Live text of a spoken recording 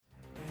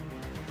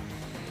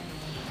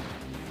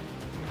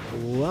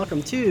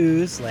Welcome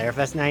to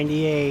Slayerfest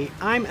 98.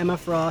 I'm Emma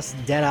Frost,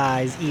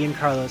 Deadeye's Ian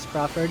Carlos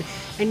Crawford,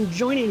 and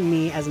joining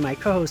me as my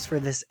co-host for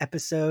this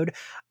episode,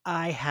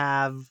 I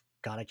have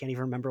God, I can't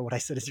even remember what I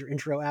said as your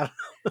intro out.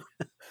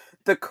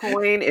 The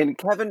coin in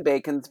Kevin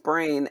Bacon's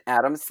brain,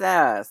 Adam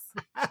Sass.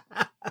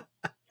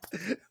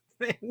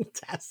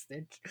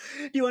 Fantastic.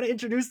 Do you want to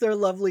introduce their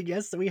lovely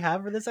guests that we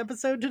have for this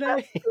episode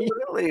today?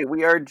 Absolutely.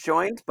 We are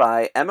joined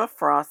by Emma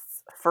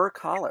Frost's fur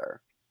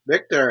collar,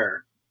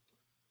 Victor.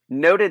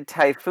 noted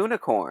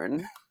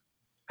typhoonicorn,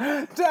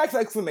 Dax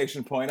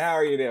exclamation point. How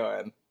are you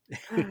doing?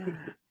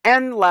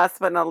 and last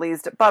but not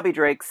least, Bobby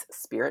Drake's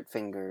spirit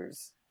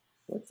fingers.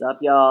 What's up,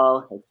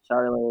 y'all? It's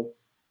Charlie.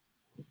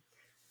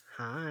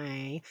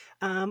 Hi.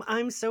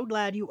 I'm so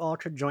glad you all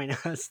could join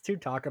us to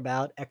talk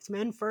about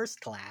X-Men First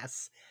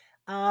Class.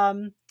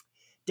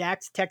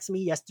 Dax texted me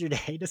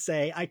yesterday to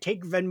say, I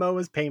take Venmo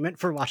as payment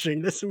for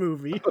watching this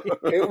movie.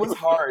 It was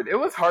hard. It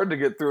was hard to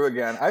get through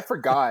again. I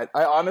forgot.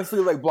 I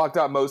honestly blocked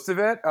out most of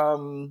it.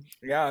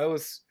 Yeah, it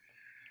was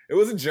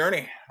a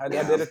journey. I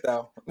did it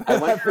though.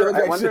 I feel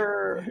like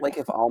wonder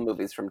if all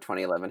movies from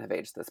 2011 have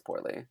aged this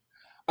poorly.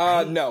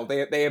 No,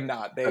 they have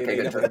not. They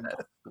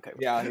Okay.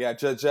 Yeah,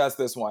 just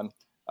this one.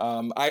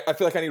 I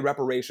feel like I need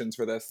reparations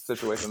for this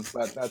situation,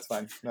 but that's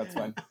fine. That's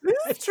fine.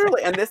 This is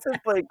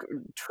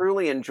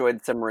truly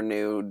enjoyed some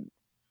renewed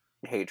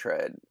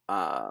hatred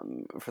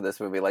for this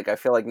movie. I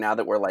feel like now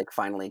that we're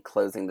finally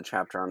closing the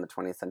chapter on the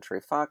 20th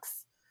Century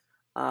Fox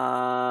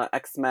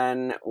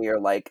X-Men, we are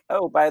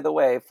oh, by the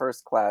way,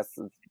 First Class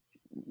is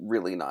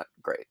really not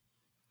great.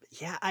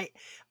 Yeah, I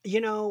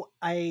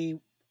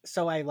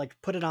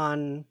put it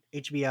on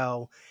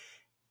HBO,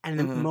 and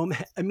the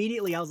moment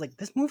immediately I was like,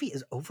 this movie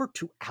is over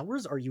 2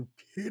 hours? Are you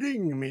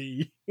kidding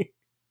me?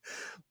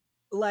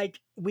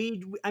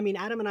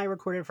 Adam and I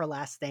recorded for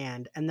Last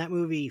Stand, and that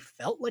movie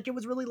felt like it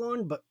was really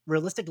long, but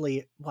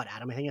realistically,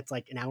 Adam? I think it's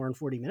an hour and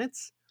 40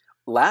 minutes.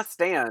 Last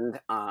Stand,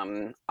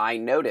 I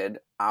noted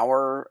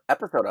our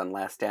episode on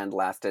Last Stand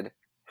lasted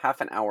half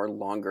an hour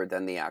longer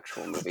than the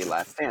actual movie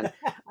Last Stand.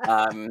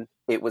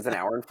 It was an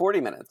hour and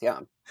 40 minutes, yeah.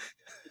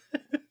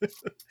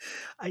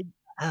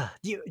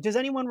 Does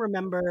anyone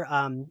remember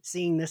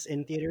seeing this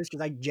in theaters?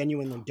 Because I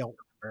genuinely don't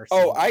remember.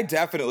 Oh, I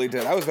definitely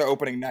did. I was the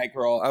opening night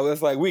girl. I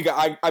was like, with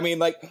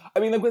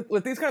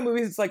these kind of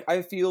movies, it's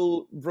I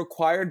feel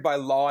required by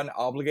law and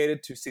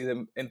obligated to see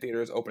them in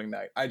theaters opening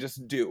night. I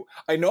just do.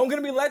 I know I'm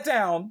going to be let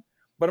down,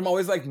 but I'm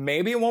always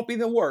maybe it won't be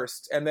the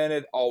worst, and then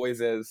it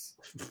always is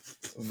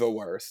the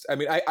worst. I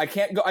mean, I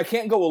can't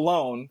go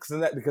alone because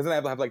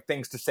then I have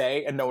things to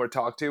say and nowhere to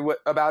talk to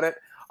about it.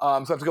 So I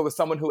have to go with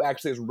someone who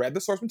actually has read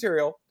the source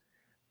material.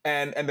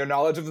 And their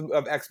knowledge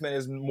of X-Men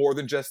is more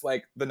than just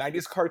the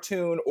 90s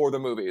cartoon or the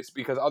movies,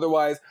 because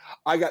otherwise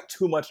I got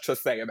too much to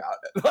say about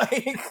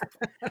it.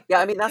 Yeah,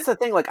 I mean, that's the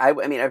thing.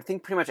 I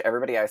think pretty much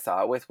everybody I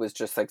saw it with was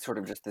just sort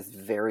of just this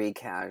very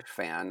cash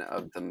fan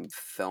of the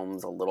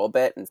films a little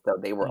bit. And so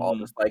they were all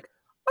just all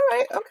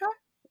right, okay,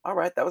 all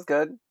right, that was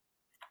good.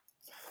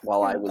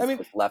 While I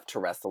was left to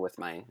wrestle with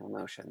my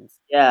emotions.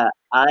 Yeah,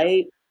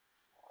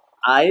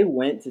 I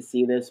went to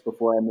see this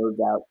before I moved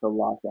out to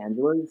Los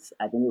Angeles.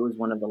 I think it was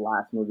one of the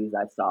last movies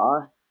I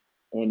saw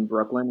in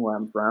Brooklyn, where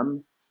I'm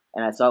from,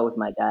 and I saw it with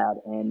my dad.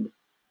 And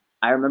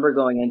I remember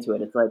going into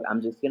it, it's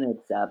I'm just going to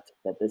accept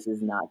that this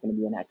is not going to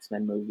be an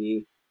X-Men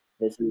movie.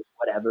 This is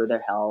whatever the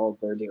hell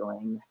they're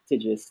doing to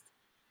just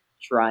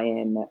try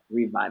and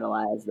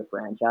revitalize the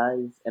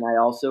franchise. And I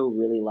also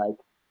really like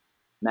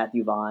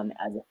Matthew Vaughn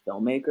as a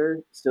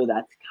filmmaker, so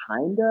that's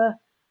kind of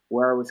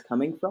where I was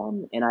coming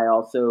from. And I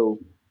also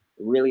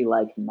really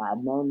like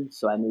Mad Men,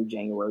 so I knew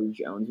January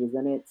Jones was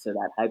in it, so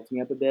that hyped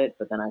me up a bit.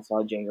 But then I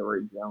saw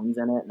January Jones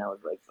in it, and I was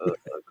like, "Oh,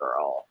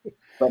 girl!"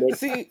 But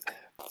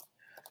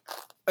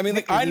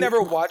I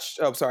never watched.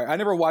 Oh, sorry, I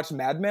never watched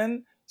Mad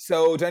Men.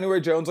 So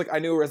January Jones, I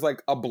knew her as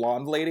a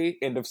blonde lady.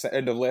 End of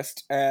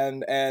list,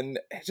 and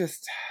it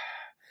just,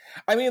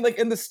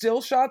 in the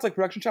still shots,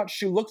 production shots,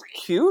 she looked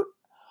cute,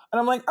 and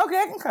I'm like,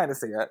 okay, I can kind of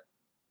see it,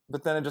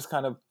 but then it just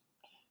kind of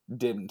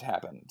didn't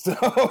happen. So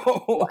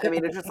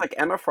it's just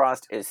Emma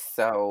Frost is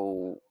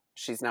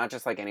she's not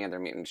just like any other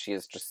mutant. She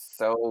is just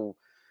so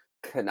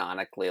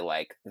canonically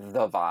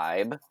the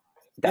vibe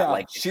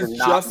that she's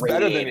just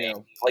better than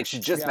you.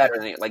 She's just better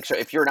than you. So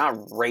if you're not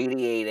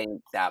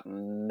radiating that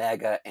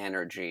mega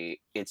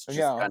energy, it's just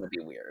gonna be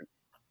weird.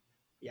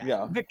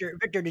 Yeah.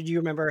 Victor, did you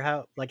remember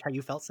how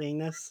you felt seeing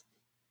this?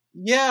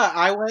 Yeah,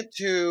 I went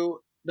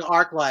to the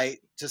ArcLight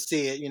to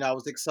see it. I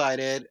was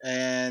excited,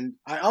 and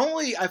I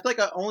feel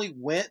like I only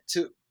went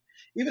to,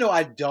 even though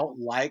I don't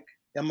like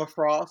Emma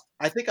Frost,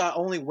 I think I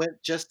only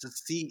went just to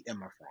see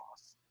Emma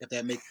Frost, if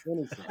that makes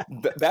any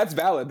sense. That's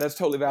valid. That's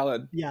totally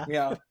valid.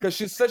 Yeah. Because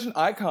she's such an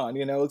icon,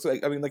 it's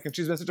and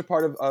she's been such a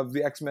part of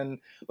the X-Men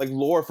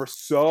lore for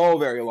so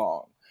very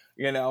long,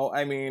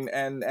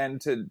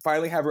 and to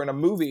finally have her in a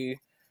movie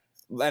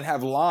and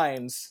have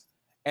lines,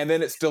 and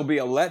then it still be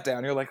a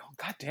letdown. You're like, oh,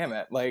 God damn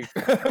it.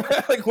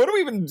 What are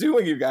we even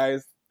doing, you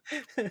guys?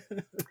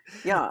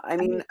 Yeah,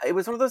 it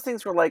was one of those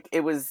things where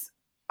it was,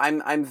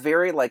 I'm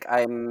very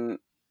I'm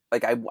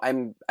like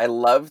I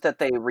love that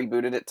they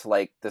rebooted it to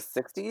like the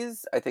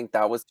 60s. I think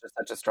that was just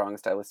such a strong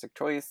stylistic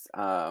choice.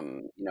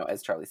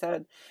 As Charlie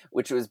said,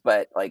 which was,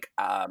 but like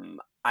I'm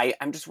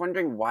just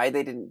wondering why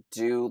they didn't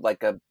do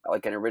like an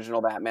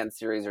original Batman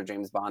series or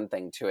James Bond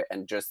thing to it,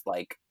 and just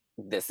like,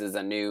 this is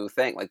a new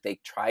thing. Like, they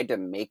tried to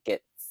make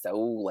it so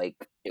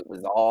like it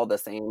was all the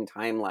same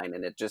timeline,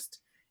 and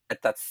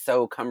that's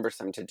so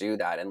cumbersome to do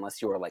that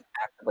unless you were like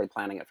actively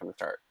planning it from the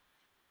start.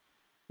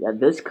 Yeah,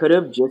 this could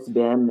have just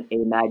been a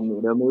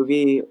Magneto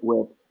movie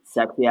with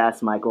sexy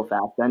ass Michael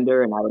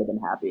Fassbender, and I would have been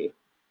happy.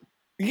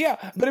 Yeah,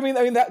 but I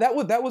mean that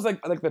was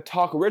like the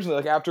talk originally.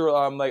 Like after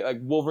like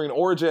Wolverine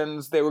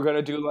Origins, they were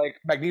gonna do like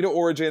Magneto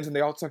Origins, and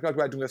they also talked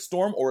about doing a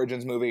Storm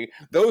Origins movie.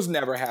 Those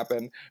never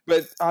happened.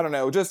 But I don't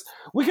know.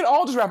 We can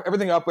all just wrap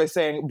everything up by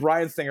saying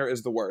Bryan Singer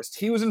is the worst.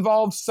 He was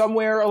involved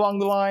somewhere along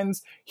the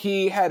lines.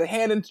 He had a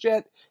hand in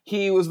shit.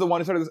 He was the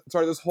one who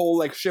started this whole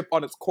like ship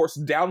on its course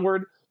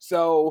downward.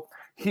 So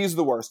he's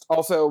the worst.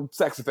 Also,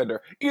 sex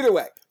offender. Either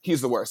way, he's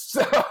the worst.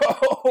 So,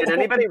 did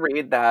anybody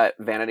read that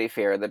Vanity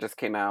Fair that just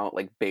came out,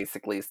 like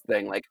basically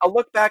saying like, "I'll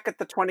look back at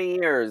the 20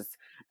 years,"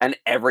 and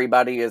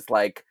everybody is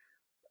like,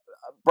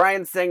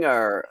 "Bryan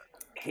Singer,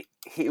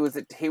 he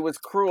was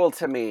cruel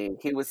to me.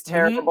 He was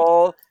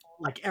terrible."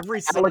 Like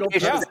every single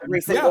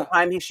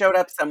time he showed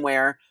up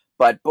somewhere.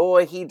 But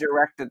boy, he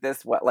directed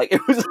this. What, like, it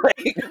was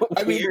like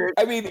weird.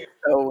 I mean,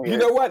 so weird. You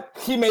know what?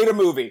 He made a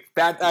movie.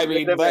 It's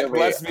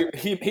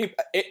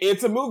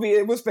a movie.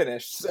 It was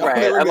finished. So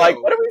right. I'm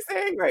like, what are we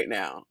saying right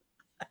now?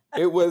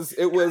 It was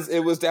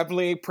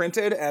definitely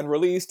printed and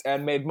released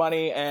and made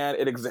money, and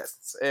it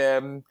exists.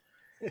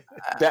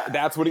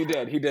 That's what he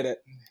did. He did it.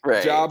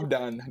 Right. Job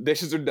done.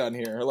 Dishes are done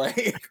here.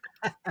 Like,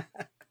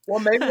 well,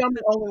 maybe I'm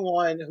the only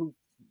one who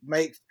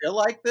may feel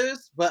like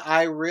this, but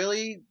I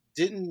really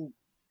didn't.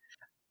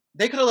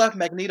 They could have left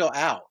Magneto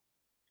out.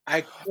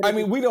 I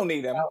mean, we don't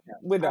need him.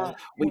 We don't.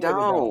 We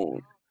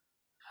don't.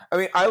 I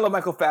mean, I love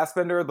Michael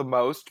Fassbender the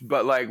most,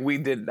 but like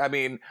I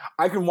mean,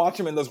 I can watch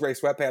him in those gray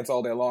sweatpants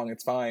all day long.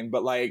 It's fine.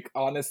 But like,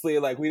 honestly,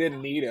 like, we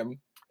didn't need him.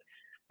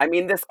 I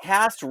mean, this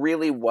cast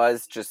really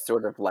was just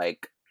sort of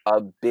like a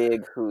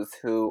big who's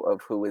who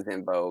of who was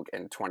in vogue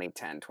in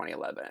 2010,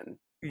 2011.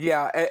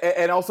 Yeah,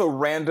 and also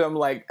random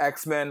like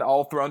X-Men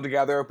all thrown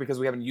together because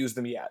we haven't used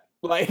them yet.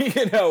 Like,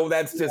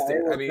 that's just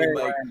it. I mean,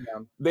 like,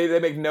 they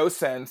make no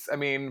sense. I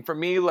mean, for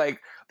me, like,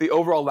 the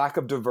overall lack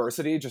of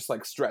diversity just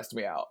like stressed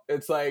me out.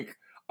 It's like,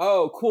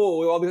 oh, cool,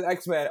 we have all these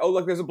X-Men. Oh,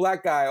 look, there's a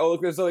black guy. Oh,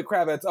 look, there's Zoe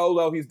Kravitz. Oh,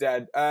 no, he's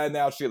dead. And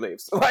now she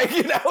leaves. Like,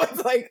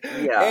 it's like,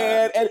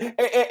 yeah.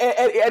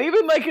 And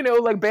even like,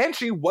 like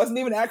Banshee wasn't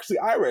even actually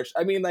Irish.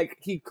 I mean, like,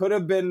 he could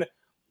have been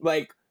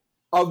like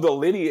of the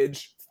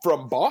lineage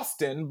from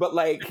Boston, but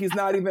like, he's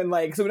not even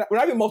like, so we're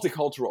not even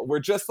multicultural. We're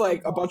just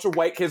like a bunch of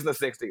white kids in the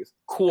 60s.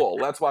 Cool.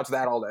 Let's watch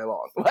that all day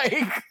long.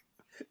 Like,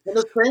 and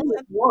the same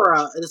with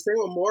Mora.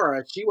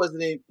 She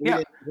wasn't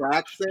even her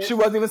accent. She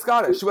wasn't even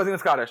Scottish.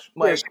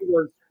 Like, she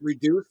was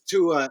reduced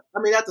to I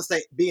mean, not to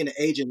say being an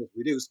agent is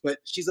reduced, but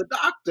she's a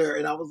doctor,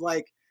 and I was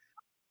like,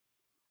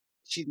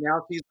 she's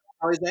Charlie's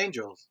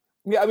Angels.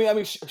 Yeah, I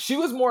mean, she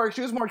was more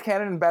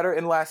canon and better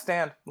in Last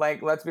Stand.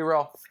 Like, let's be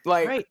real.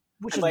 Like, right.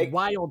 Which is like,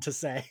 wild to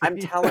say. I'm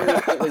telling you,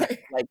 it was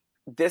like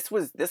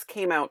this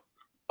came out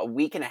a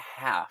week and a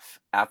half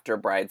after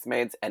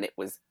Bridesmaids, and it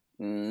was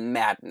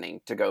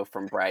maddening to go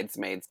from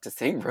Bridesmaids to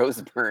seeing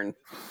Rose Byrne.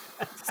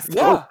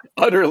 So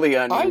utterly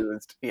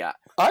unused.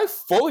 I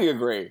fully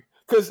agree.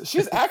 Because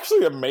she's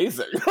actually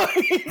amazing.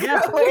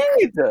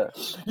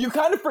 You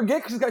kind of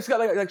forget because she's got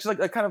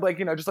kind of like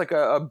just like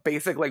a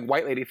basic like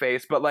white lady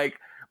face, but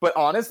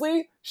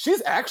honestly,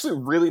 she's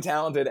actually really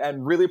talented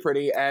and really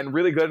pretty and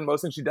really good in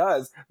most things she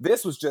does.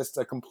 This was just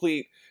a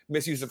complete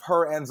misuse of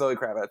her and Zoe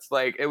Kravitz.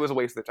 Like, it was a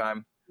waste of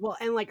time. Well,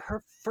 and like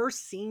her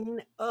first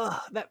scene,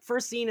 that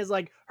first scene is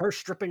like her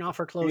stripping off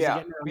her clothes and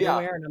getting her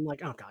underwear, and I'm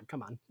like, oh god,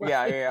 come on.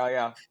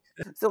 Yeah.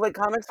 So like,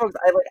 comics folks,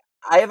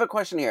 I have a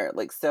question here.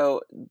 Like,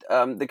 so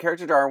the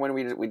character Darwin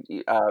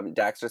we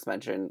Dax just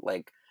mentioned,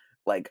 like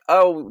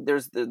oh,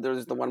 there's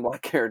the one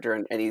black character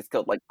and he's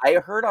killed. Like, I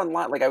heard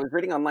online, like I was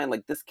reading online,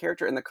 like this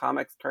character in the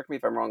comics, correct me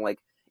if I'm wrong, like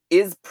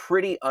is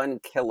pretty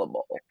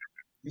unkillable.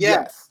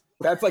 Yes.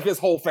 That's like his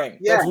whole thing.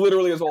 Yeah. That's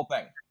literally his whole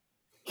thing.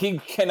 He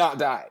cannot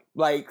die.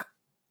 Like,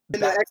 in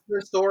the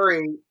X-Men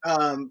story,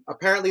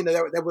 apparently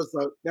there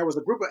was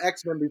a group of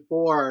X-Men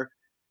before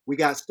we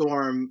got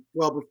Storm.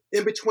 Well,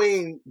 in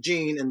between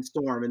Jean and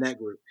Storm in that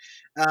group,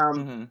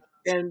 and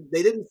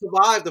they didn't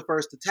survive the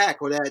first attack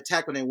or that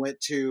attack when they went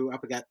to, I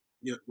forgot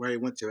where they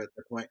went to at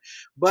the point,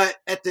 but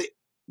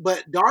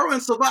Darwin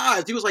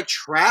survived. He was like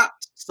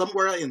trapped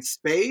somewhere in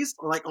space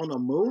or like on a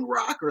moon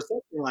rock or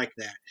something like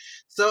that.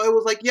 So it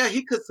was like, yeah,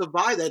 he could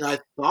survive that. And I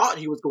thought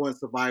he was going to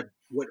survive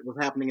what was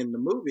happening in the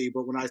movie,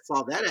 but when I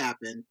saw that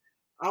happen,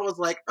 I was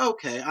like,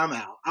 okay, I'm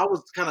out. I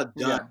was kind of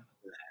done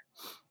with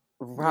that.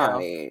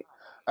 Right.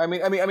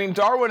 Yeah. I mean,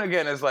 Darwin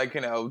again is like,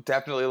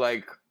 definitely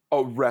like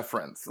a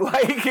reference.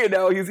 Like,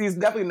 he's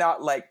definitely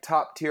not like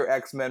top tier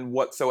X-Men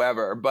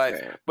whatsoever.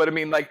 But I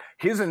mean, like,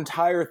 his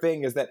entire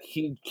thing is that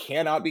he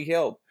cannot be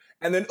killed.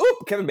 and then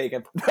oop, Kevin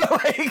Bacon.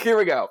 Like, here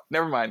we go.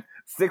 Never mind.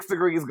 6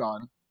 degrees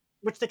gone.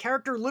 Which the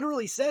character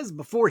literally says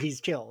before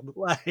he's killed.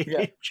 Like,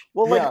 Yeah.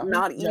 Well, like Yeah.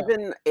 not Yeah.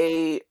 even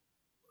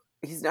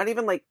he's not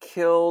even like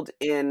killed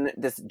in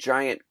this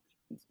giant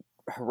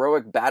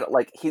heroic battle.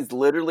 Like he's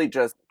literally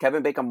just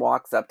Kevin Bacon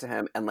walks up to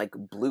him and like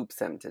bloops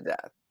him to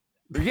death.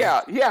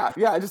 Yeah.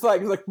 Just like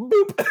he's like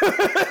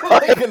boop,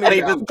 like, And he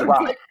just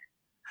drops.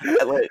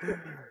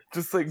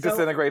 Just like So-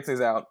 disintegrates.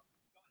 He's out.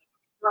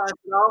 I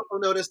also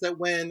noticed that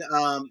when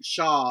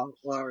Shaw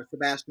or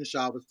Sebastian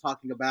Shaw was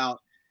talking about,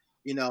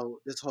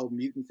 this whole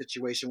mutant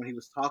situation, when he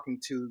was talking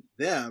to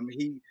them,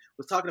 he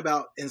was talking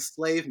about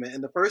enslavement,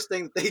 and the first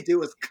thing that they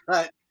do is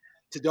cut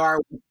to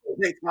Darwin.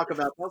 They talk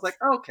about. I was like,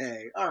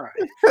 okay, all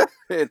right.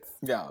 It's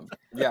Yeah.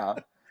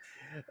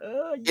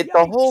 the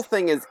yikes. whole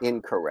thing is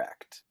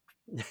incorrect.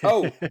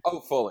 Oh,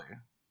 fully.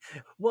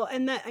 Well,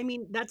 and I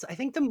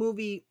think the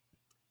movie,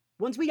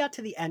 once we got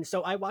to the end,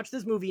 so I watched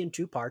this movie in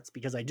 2 parts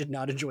because I did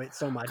not enjoy it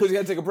so much. Because you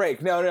had to take a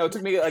break. No, it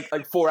took me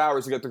like 4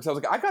 hours to get through. So I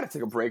was like, I gotta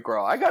take a break,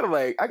 girl. I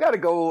gotta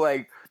go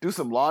like do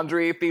some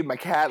laundry, feed my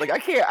cat. Like I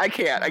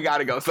can't. I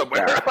gotta go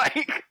somewhere. Yeah.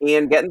 Like,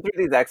 Ian, getting through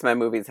these X-Men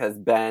movies has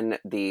been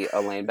the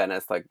Elaine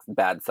Bennis like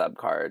bad sub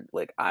card.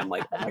 Like I'm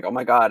like, oh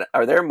my god,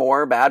 are there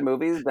more bad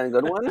movies than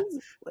good ones?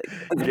 Like,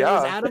 And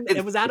Yeah.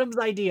 it was Adam's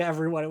idea,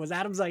 everyone. It was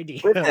Adam's idea.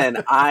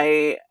 listen,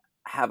 I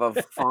have a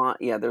font.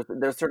 Yeah,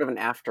 there's sort of an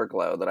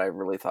afterglow that I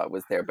really thought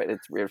was there, but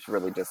it's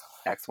really just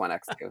X1,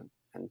 X2,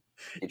 and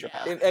Future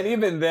Past. and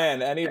even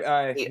then, And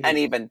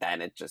even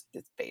then, it's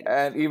faded.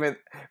 and even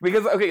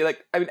because okay,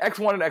 like I mean,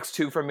 X1 and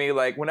X2 for me,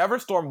 like whenever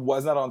Storm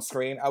was not on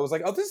screen, I was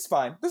like, oh, this is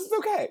fine, this is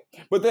okay.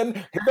 But then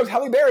here comes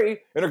Halle Berry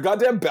in her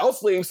goddamn bell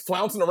sleeves,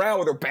 flouncing around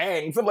with her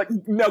bangs. I'm like,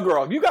 no,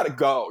 girl, you gotta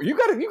go. You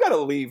gotta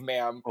leave,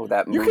 ma'am. Oh,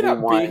 that You movie cannot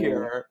one be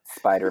here.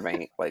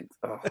 Spider-Man, like,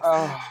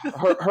 ugh.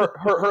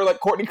 Her like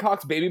Courtney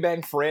Cox baby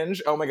bang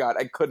fringe. Oh my god,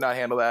 I could not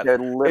handle that. Their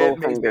little It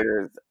makes me-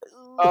 fingers.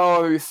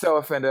 Oh, I was so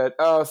offended.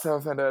 Oh, so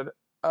offended.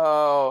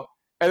 Oh,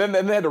 and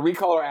then they had to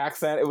recall her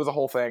accent. It was a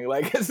whole thing.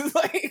 Like it's just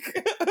like.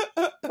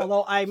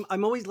 Although I'm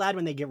always glad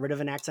when they get rid of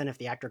an accent if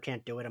the actor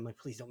can't do it. I'm like,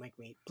 please don't make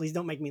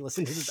me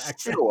listen to this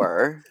accent.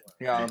 Sure.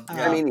 Yeah,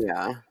 I mean,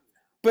 yeah.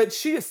 but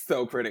she is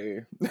so pretty.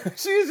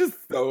 She is just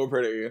so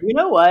pretty. You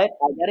know what?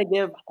 I gotta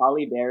give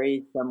Holly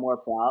Berry some more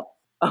props.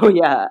 Oh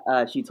yeah,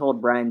 she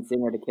told Bryan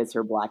Singer to kiss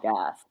her black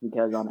ass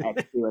because on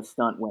X2 a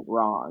stunt went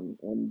wrong,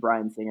 and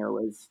Bryan Singer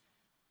was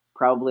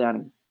probably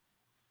on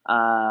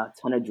a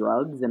ton of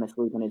drugs and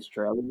asleep in his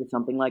trailer or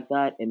something like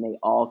that, and they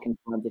all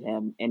confronted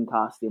him in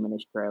costume in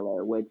his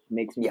trailer, which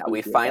makes me Yeah, we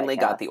appreciate that finally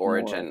got cast the more.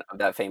 origin of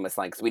that famous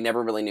line because we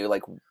never really knew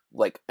like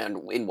and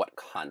in what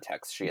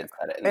context she had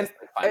said it. And, And- this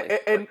finally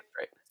and-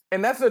 right.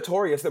 And that's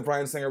notorious that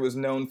Bryan Singer was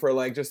known for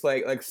like just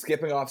like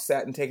skipping off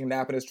set and taking a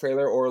nap in his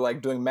trailer or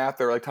like doing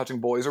meth or like touching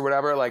boys or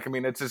whatever. Like I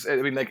mean, it's just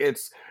like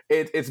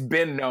it's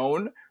been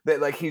known that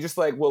like he just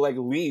like will like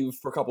leave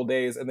for a couple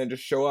days and then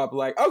just show up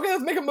like, okay,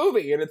 let's make a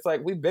movie. And it's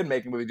like, we've been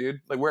making a movie, dude.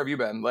 Like, where have you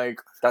been? Like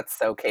That's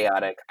so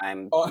chaotic.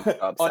 I'm on, so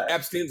on upset.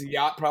 Epstein's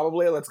yacht,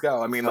 probably. Let's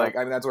go. I mean, like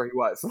that's where he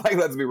was. Like,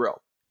 let's be real.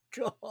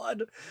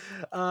 God.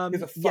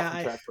 He's a fucking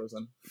yeah, trash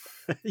person.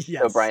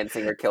 yes. So Bryan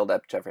Singer killed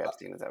up Jeffrey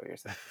Epstein. Is that what you're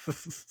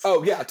saying?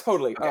 Oh yeah,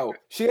 totally. Oh,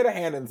 she had a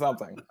hand in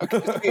something.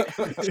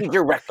 She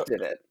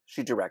directed it.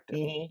 She directed.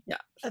 Mhm.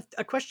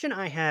 A question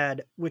I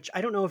had, which I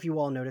don't know if you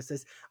all noticed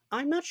this,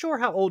 I'm not sure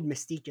how old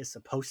Mystique is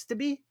supposed to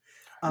be.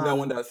 No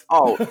one does.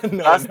 Oh, No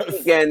Thus one does.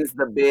 begins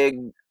the big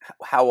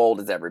 "How old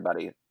is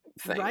everybody?"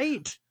 thing.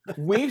 Right.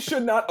 We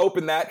should not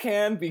open that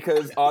can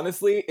because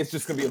honestly, it's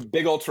just gonna be a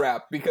big old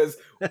trap. Because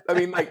I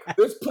mean, like,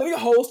 there's plenty of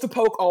holes to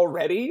poke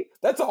already.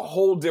 That's a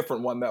whole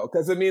different one though.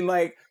 Because I mean,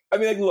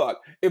 look,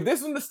 if this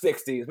was in the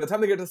 '60s, by the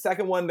time they get to the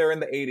second one, they're in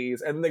the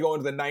 '80s, and then they go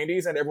into the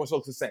 '90s, and everyone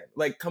looks the same.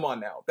 Like, come on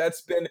now,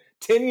 that's been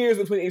 10 years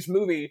between each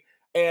movie,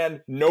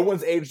 and no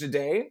one's aged a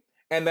day,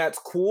 and that's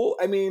cool.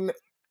 I mean,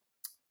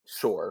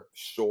 sure,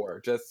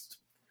 just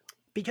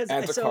Because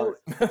answer so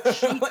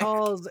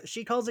card.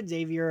 she calls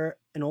Xavier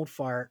an old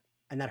fart,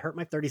 and that hurt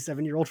my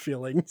 37-year-old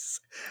feelings.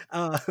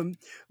 But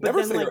Never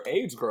then, say like, your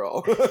age,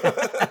 girl.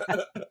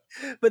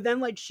 but then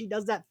like she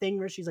does that thing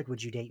where she's like,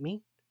 "Would you date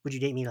me? Would you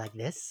date me like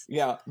this?"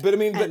 Yeah, but I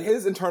mean, but And-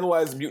 his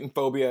internalized mutant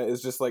phobia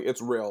is just like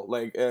it's real.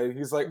 Like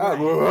he's like, Right.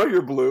 oh,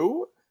 you're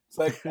blue. It's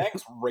like,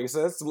 thanks,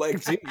 racist. Like,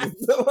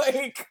 jeez,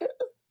 like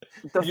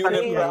The you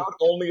funny, get proud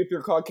only if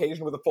you're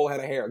Caucasian with a full head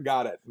of hair.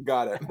 Got it.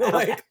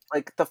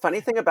 Like, the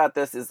funny thing about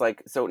this is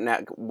like, so now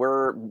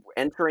we're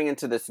entering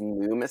into this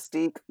new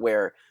Mystique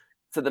where,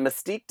 so the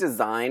Mystique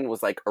design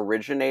was like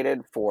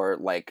originated for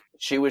like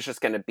she was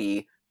just going to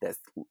be this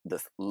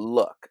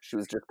look. She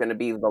was just going to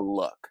be the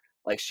look.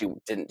 Like she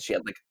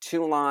had like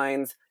 2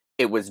 lines.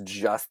 It was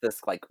just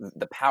this, like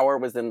the power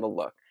was in the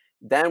look.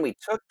 Then we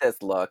took this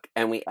look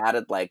and we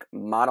added like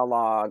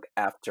monologue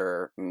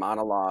after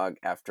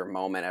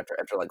moment after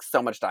like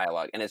so much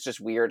dialogue. And it's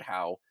just weird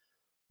how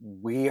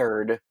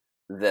weird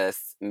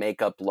this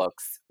makeup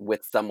looks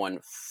with someone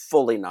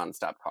fully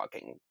nonstop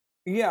talking.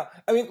 yeah,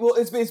 I mean, well,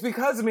 it's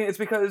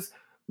because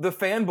the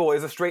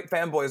fanboys, the straight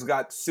fanboys,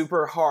 got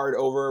super hard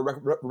over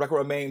Rebecca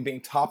Romijn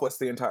being topless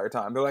the entire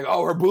time. They're like,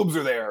 oh, her boobs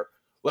are there.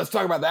 Let's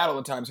talk about that all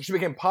the time. So she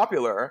became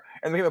popular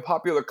and became a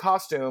popular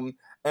costume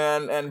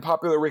and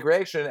popular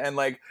recreation. And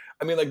like,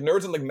 I mean, like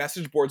nerds on like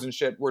message boards and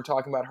shit were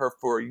talking about her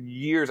for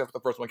years after the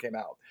first one came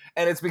out.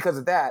 And it's because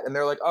of that. And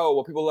they're like, oh,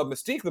 well, people love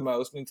Mystique the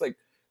most. And it's like,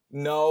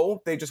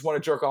 no, they just want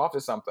to jerk off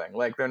to something.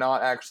 Like they're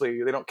not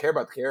actually, they don't care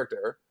about the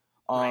character.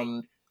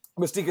 Right.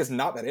 Mystique is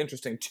not that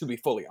interesting, to be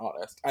fully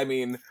honest. I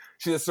mean,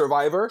 she's a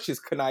survivor. She's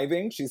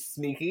conniving. She's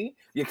sneaky.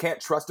 You can't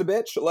trust a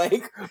bitch.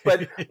 Like,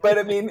 but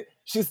I mean,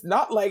 she's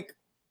not like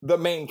the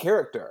main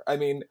character. I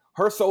mean,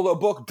 her solo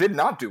book did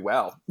not do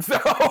well. So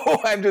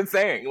I'm just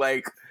saying,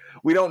 like,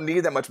 we don't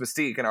need that much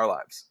Mystique in our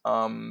lives.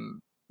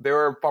 There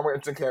are far more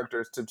interesting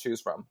characters to choose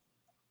from.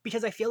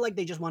 Because I feel like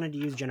they just wanted to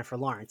use Jennifer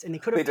Lawrence, and they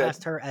could have They did.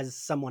 cast her as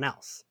someone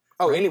else.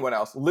 Oh, right? anyone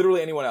else.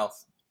 Literally anyone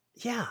else.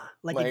 Yeah,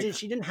 like, Like-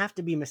 she didn't have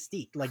to be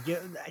Mystique. Like, it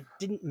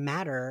didn't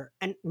matter.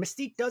 And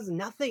Mystique does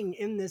nothing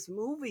in this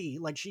movie.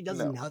 Like, she does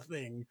No.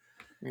 nothing.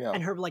 Yeah.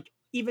 And her, like,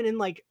 even in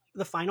like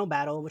the final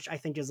battle, which I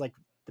think is like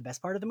the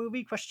best part of the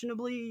movie,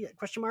 questionably,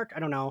 question mark, I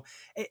don't know.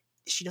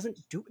 She doesn't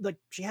do, like,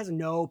 she has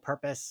no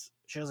purpose.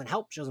 She doesn't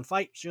help. She doesn't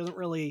fight. She doesn't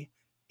really,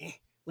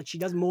 like, she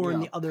does more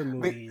in Yeah. the other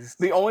movies.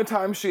 The only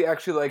time she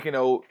actually, like, you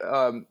know,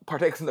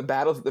 partakes in the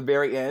battles at the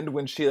very end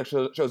when she like,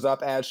 shows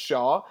up as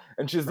Shaw,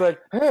 and she's like,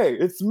 "Hey,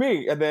 it's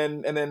me," and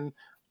then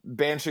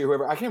Banshee,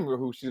 whoever, I can't remember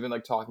who she's been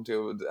like talking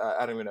to.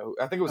 I don't even know.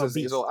 I think it was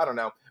Azazel. Beast. I don't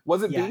know.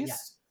 Was it Yeah, Beast?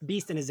 yeah.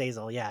 Beast and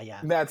Azazel, yeah.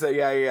 That's it.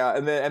 Yeah.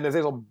 And then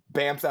Azazel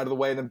bamps out of the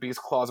way, and then Beast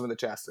claws him in the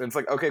chest, and it's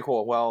like, okay,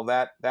 cool. Well,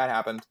 that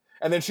happened.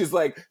 And then she's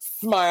like,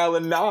 smile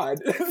and nod.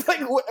 It's like,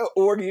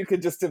 or you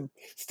could just have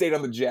stayed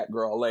on the jet,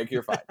 girl. Like,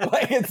 you're fine.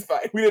 Like, it's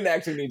fine. We didn't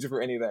actually need you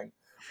for anything.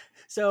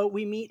 So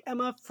we meet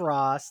Emma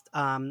Frost.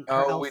 Her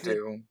Oh, we outfit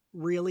do.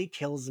 really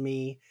kills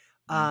me.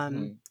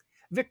 Mhm.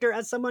 Victor,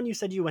 as someone, you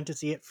said you went to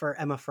see it for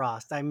Emma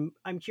Frost. I'm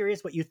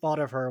curious what you thought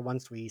of her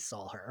once we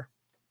saw her.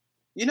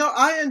 You know,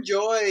 I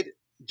enjoyed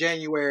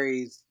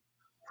January's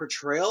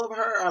portrayal of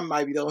her. I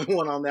might be the only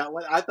one on that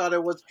one. I thought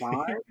it was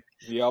fine.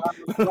 Yep.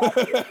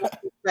 The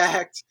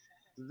fact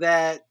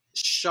that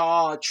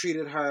Shaw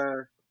treated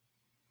her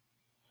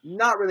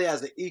not really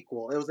as an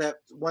equal. It was that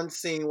one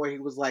scene where he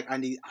was like, I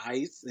need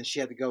ice, and she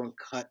had to go and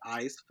cut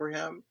ice for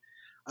him.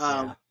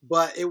 Yeah.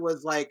 But it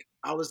was like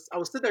I was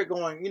sitting there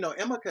going, you know,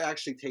 Emma could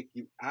actually take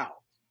you out.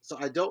 So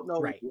I don't know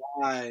Right.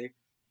 why,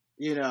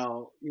 you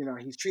know,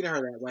 he's treating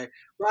her that way.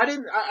 But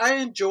I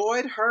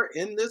enjoyed her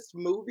in this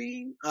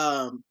movie.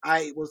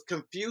 I was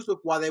confused with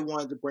why they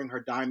wanted to bring her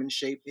diamond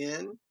shape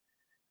in.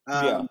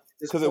 Yeah,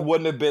 this because it point-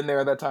 wouldn't have been there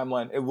at that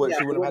timeline. It would. Yeah,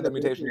 She it wouldn't have had that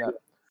wouldn't have mutation been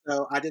yet.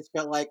 So I just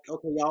felt like,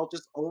 okay, y'all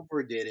just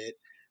overdid it.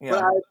 But Yeah.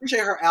 I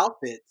appreciate her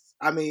outfits.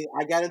 I mean,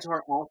 I got into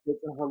her outfits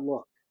and her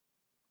look.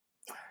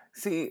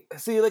 See,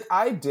 like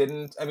I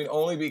didn't. I mean,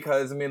 only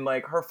because I mean,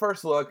 like her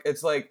first look,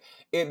 it's like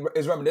it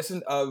is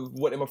reminiscent of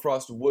what Emma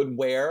Frost would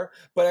wear,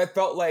 but I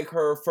felt like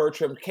her fur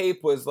trimmed cape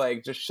was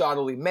like just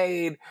shoddily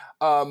made.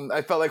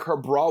 I felt like her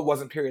bra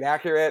wasn't period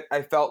accurate.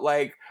 I felt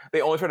like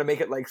they only tried to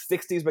make it like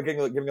 60s, but giving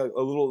like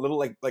a little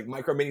like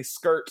micro mini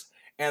skirt.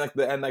 And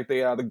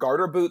the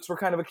garter boots were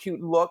kind of a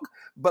cute look,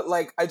 but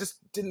like I just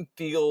didn't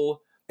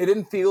feel it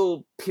didn't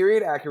feel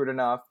period accurate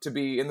enough to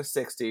be in the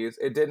 60s.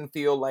 It didn't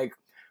feel like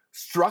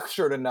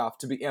structured enough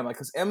to be Emma,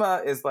 because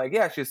Emma is like,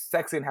 yeah, she's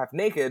sexy and half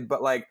naked,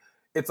 but like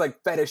it's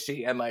like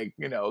fetishy and like,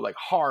 you know, like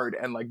hard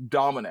and like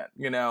dominant,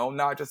 you know,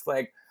 not just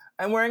like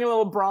I'm wearing a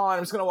little bra and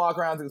I'm just gonna walk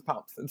around with these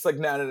pumps. It's like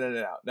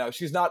no,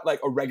 she's not like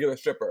a regular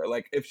stripper.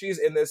 Like if she's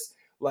in this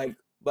like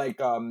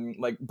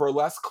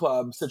burlesque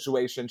club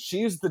situation,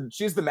 she's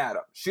the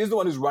madam. She's the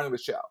one who's running the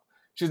show.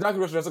 She's not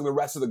gonna dress like the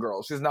rest of the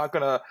girls. She's not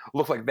gonna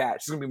look like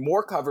that. She's gonna be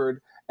more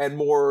covered and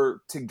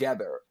more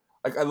together.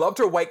 Like I loved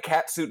her white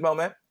cat suit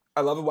moment. I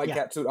love a white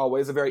cat suit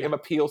always. A very Emma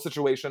Peel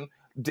situation.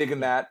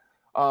 Digging that.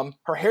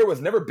 Her hair was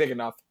never big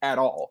enough at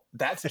all.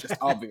 That's just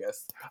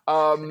obvious.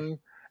 And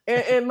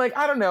like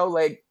I don't know,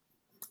 like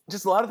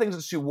just a lot of things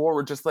that she wore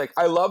were just like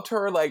I loved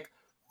her like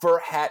fur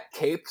hat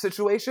cape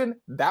situation.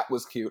 That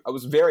was cute. I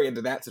was very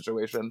into that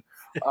situation.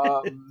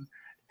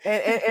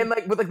 And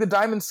like with like the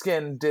diamond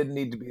skin didn't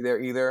need to be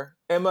there either.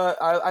 Emma,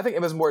 I think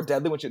Emma's more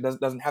deadly when she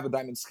doesn't have a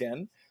diamond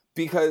skin,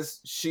 because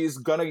she's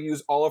gonna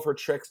use all of her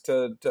tricks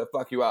to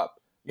fuck you up.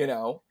 You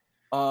know,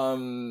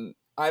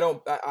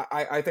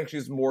 I think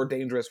she's more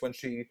dangerous when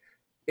she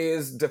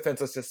is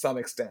defenseless to some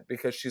extent,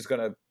 because she's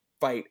gonna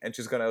fight and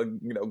she's gonna,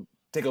 you know,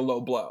 take a low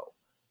blow.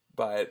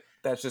 But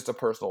that's just a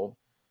personal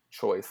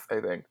choice, I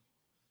think.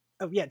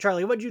 Oh yeah,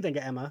 Charlie, what did you think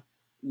of Emma?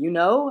 You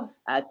know,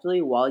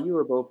 actually, while you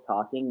were both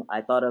talking,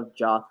 I thought of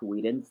Joss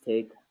Whedon's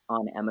take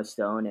on Emma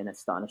Stone in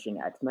Astonishing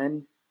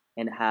X-Men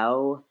and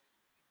how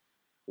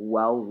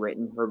well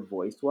written her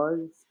voice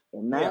was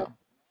in that. Yeah.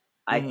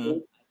 I Mhm.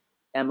 think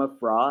Emma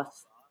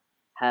Frost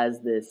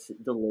has this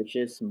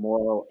delicious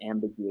moral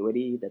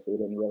ambiguity that they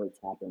didn't really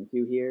tap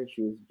into here.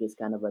 She was just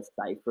kind of a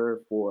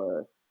cipher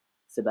for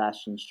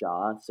Sebastian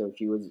Shaw, so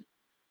she was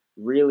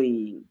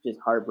really just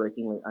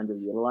heartbreakingly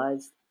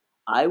underutilized.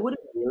 I would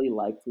have really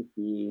liked to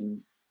see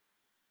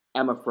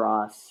Emma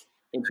Frost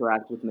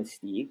interact with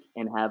Mystique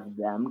and have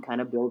them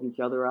kind of build each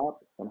other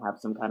up and have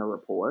some kind of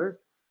rapport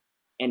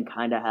and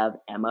kind of have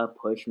Emma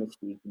push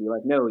Mystique to be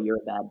like, no, you're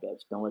a bad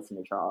bitch. Don't listen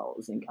to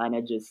Charles. And kind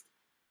of just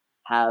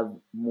have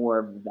more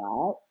of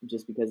that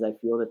just because I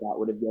feel that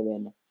would have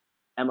given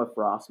Emma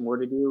Frost more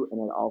to do. And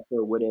it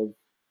also would have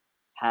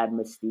had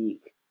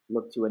Mystique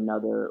look to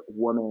another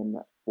woman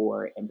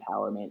for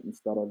empowerment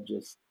instead of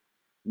just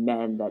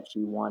men that she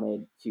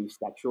wanted to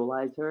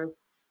sexualize her.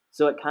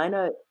 So it kind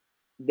of,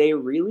 they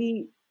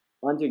really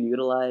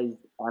underutilized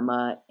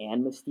Emma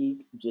and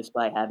Mystique just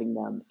by having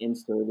them in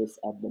service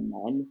of the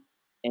men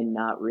and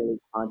not really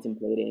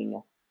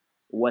contemplating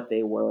what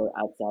they were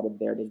outside of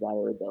their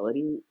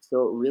desirability.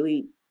 So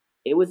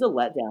it was a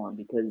letdown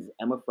because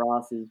Emma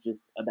Frost is just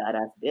a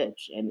badass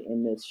bitch, and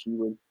in this she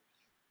was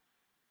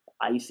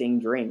icing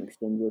drinks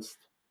and just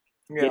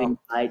Yeah, getting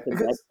tied to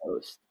because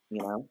bedpost,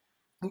 you know?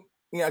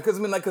 yeah, because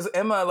I mean, like, because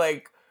Emma,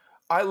 like,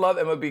 I love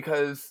Emma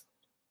because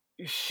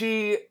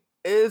she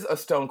is a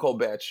stone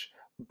cold bitch,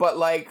 but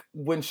like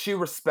when she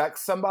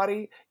respects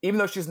somebody, even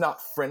though she's not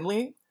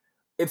friendly,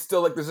 it's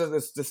still like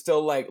there's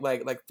still like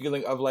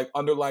feeling of like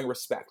underlying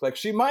respect. Like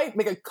she might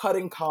make a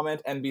cutting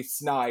comment and be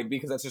snide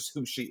because that's just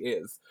who she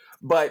is,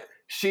 but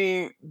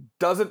she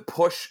doesn't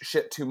push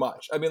shit too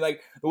much. I mean,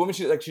 like the woman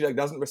she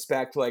doesn't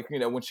respect, like, you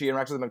know, when she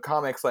interacts with them in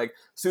comics, like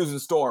Susan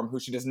Storm, who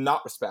she does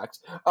not respect,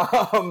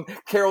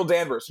 Carol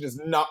Danvers, she does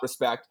not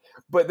respect,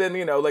 but then,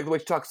 you know, like the way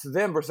she talks to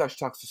them versus how she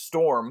talks to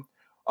Storm,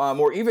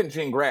 or even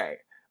Jean Grey,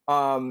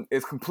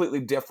 is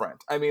completely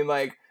different. I mean,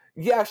 like,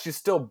 yeah, she's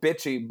still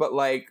bitchy, but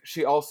like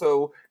she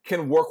also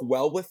can work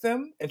well with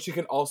them, and she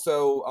can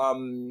also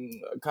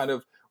kind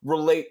of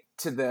relate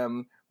to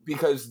them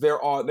because they're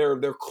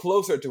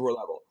closer to her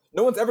level.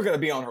 No one's ever going to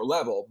be on her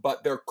level,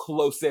 but they're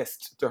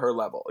closest to her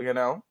level, you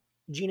know?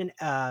 Jean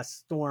and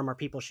Storm are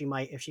people she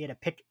might, if she had a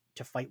pick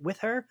to fight with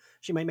her,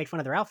 she might make fun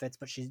of their outfits,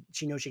 but she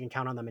knows she can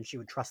count on them and she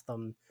would trust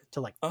them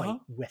to like fight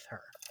with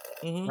her.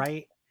 Mm-hmm.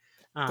 Right?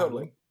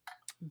 Totally.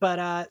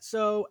 But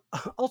so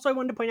also I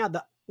wanted to point out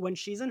that when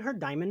she's in her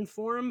diamond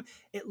form,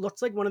 it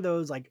looks like one of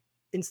those like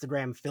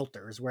Instagram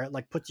filters where it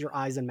like puts your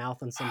eyes and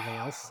mouth on something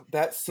else.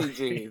 That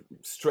CG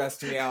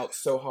stressed me out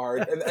so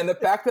hard. And the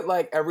fact that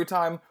like every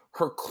time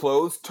her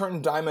clothes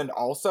turn diamond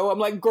also, I'm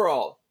like,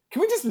 girl,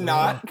 can we just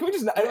not? Can we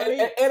just not?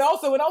 Right? And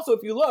also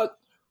if you look,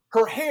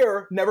 her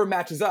hair never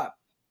matches up.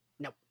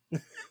 Nope.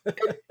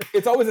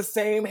 It's always the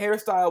same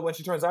hairstyle when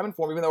she turns diamond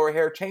form, even though her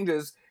hair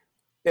changes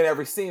in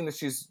every scene that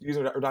she's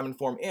using her diamond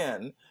form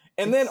in.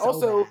 And It's then so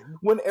also bad.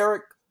 when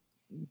Eric,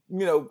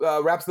 you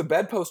know, wraps the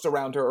bedpost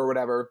around her or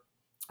whatever,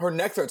 her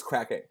neck starts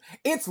cracking.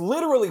 It's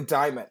literally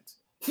diamond.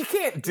 He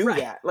can't do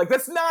that. Like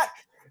that's not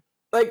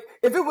like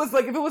if it was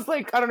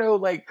like I don't know,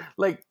 like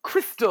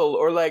crystal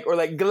or like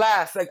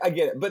glass. Like I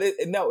get it, but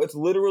no, it's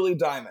literally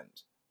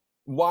diamond.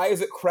 Why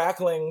is it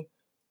crackling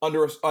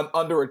under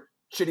a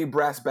shitty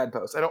brass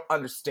bedpost? I don't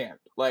understand.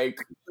 Like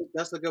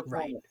That's a good point.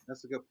 Right.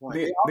 That's a good point.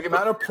 the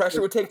amount of pressure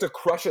it would take to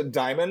crush a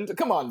diamond.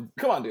 Come on,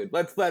 dude.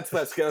 Let's get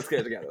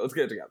it together. Let's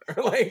get it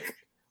together. Like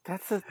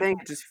That's the thing.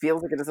 It just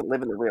feels like it doesn't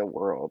live in the real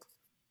world.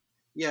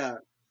 Yeah,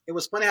 it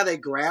was funny how they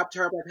grabbed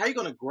her. Like, how are you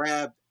going to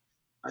grab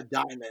a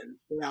diamond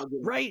without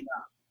getting right?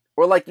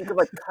 Or like you could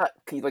like cut,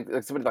 like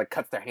somebody like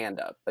cuts their hand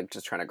up, like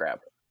just trying to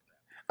grab it.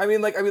 I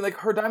mean, like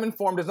her diamond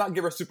form does not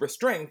give her super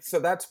strength, so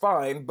that's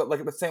fine. But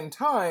like at the same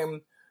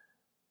time,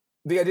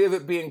 the idea of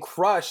it being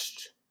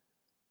crushed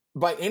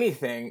by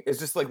anything is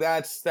just like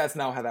that's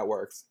not how that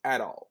works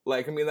at all.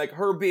 Like I mean, like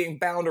her being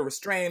bound or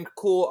restrained,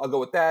 cool, I'll go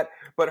with that.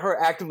 But her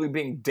actively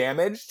being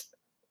damaged,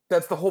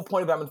 that's the whole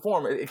point of diamond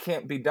form. It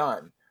can't be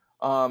done.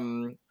 I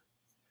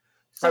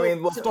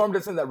mean, Storm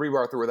did send that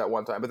rebar through her that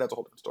one time, but that's a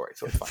whole different story,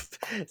 so it's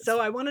fine.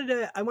 So I wanted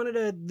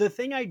to. The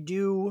thing I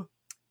do,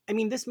 I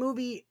mean, this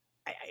movie,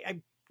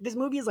 this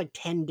movie is like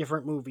 10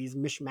 different movies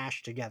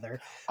mishmashed together.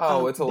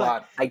 Oh, it's a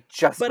lot. But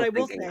I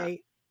will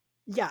say,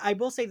 I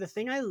will say the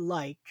thing I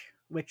like,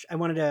 which I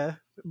wanted to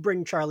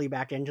bring Charlie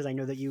back in because I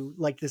know that you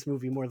like this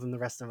movie more than the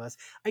rest of us.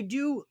 I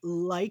do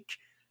like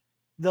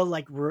the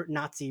like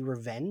Nazi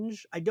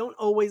revenge. I don't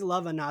always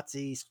love a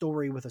Nazi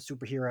story with a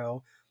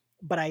superhero,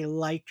 but I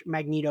like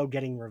Magneto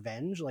getting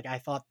revenge. Like I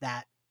thought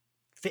that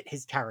fit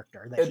his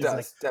character. That he's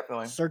like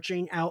definitely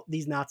searching out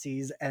these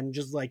Nazis and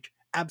just like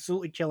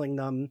absolutely killing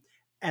them.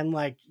 And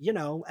like, you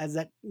know, as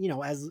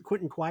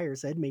Quentin Quire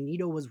said,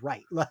 Magneto was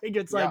right. Like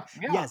it's like,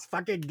 yes,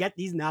 fucking get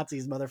these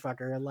Nazis,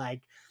 motherfucker.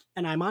 Like,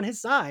 and I'm on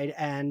his side.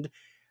 And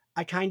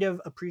I kind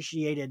of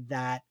appreciated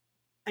that.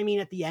 I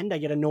mean, at the end, I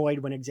get annoyed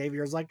when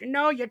Xavier's like,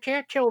 "No, you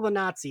can't kill the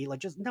Nazi. Like,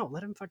 just no,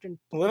 let him fucking."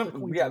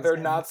 Yeah, they're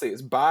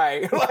Nazis.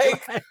 Bye.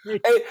 Like,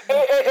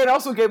 it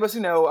also gave us, you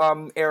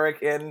know,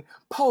 Eric in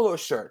polo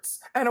shirts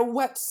and a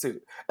wetsuit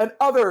and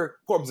other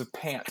forms of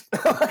pants.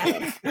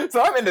 Like,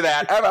 so I'm into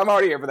that. I'm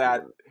already here for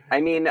that. I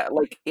mean,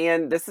 like,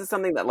 and this is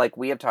something that like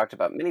we have talked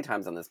about many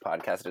times on this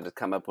podcast. It has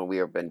come up when we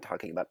have been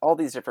talking about all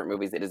these different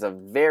movies. It is a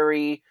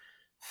very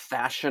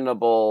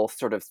fashionable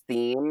sort of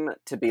theme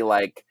to be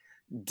like,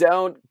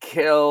 don't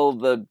kill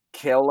the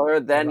killer,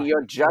 then Right,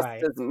 you're just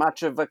right. as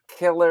much of a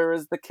killer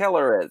as the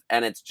killer is.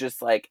 And it's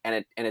just like,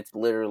 and it's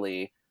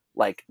literally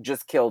like,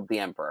 just killed the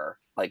emperor.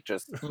 Like,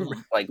 just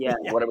Mhm. like, Yeah.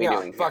 what are we Yeah,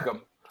 doing fuck here?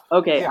 him.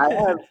 Okay,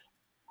 Yeah.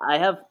 I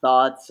have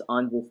thoughts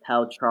on just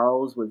how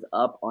Charles was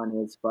up on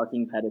his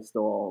fucking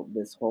pedestal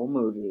this whole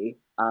movie.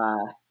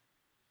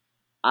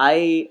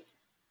 I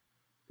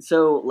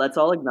So let's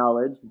all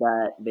acknowledge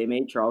that they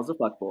made Charles a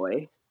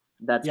fuckboy.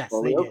 That's Yes,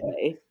 fully they did.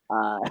 okay.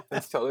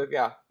 That's totally,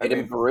 yeah. I Made him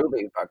mean,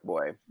 groovy,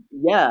 fuckboy.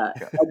 Yeah,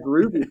 yeah. a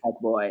groovy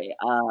fuckboy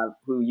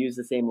who used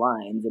the same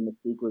lines, and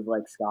Mystique was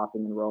like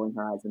scoffing and rolling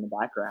her eyes in the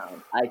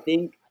background. I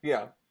think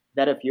Yeah.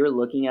 that if you're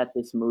looking at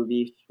this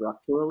movie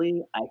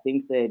structurally, I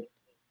think that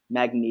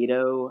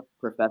Magneto,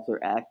 Professor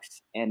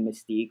X, and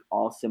Mystique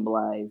all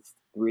symbolized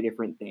three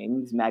different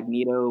things.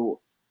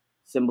 Magneto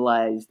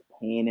symbolized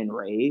pain and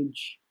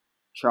rage.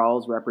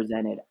 Charles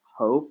represented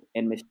hope,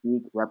 and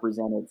Mystique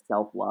represented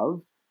self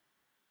love.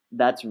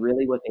 That's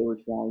really what they were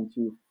trying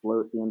to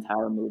float the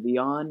entire movie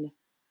on.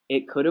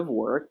 It could have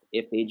worked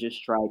if they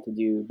just tried to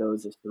do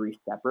those as three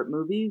separate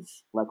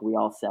movies, like we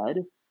all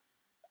said.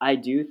 I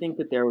do think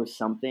that there was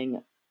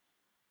something,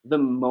 the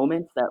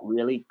moments that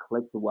really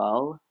clicked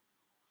well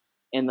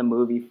in the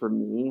movie for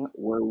me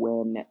were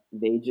when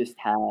they just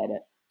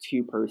had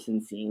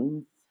two-person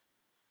scenes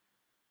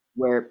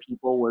where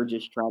people were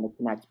just trying to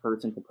connect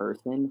person to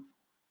person.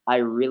 I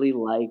really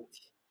liked,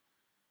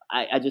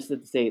 I just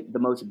have to say, the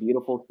most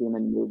beautiful scene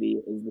in the movie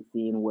is the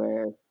scene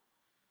where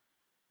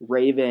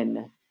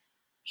Raven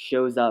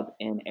shows up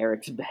in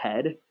Eric's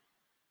bed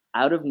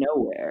out of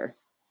nowhere.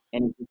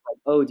 And he's just like,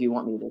 oh, do you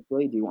want me this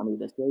way? Do you want me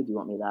this way? Do you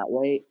want me that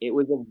way? It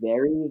was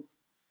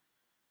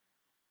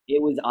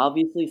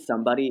obviously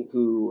somebody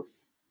who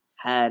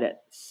had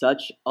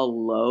such a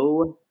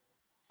low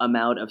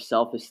amount of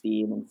self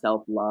esteem and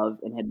self love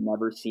and had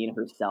never seen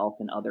herself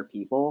in other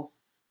people.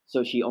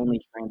 So she only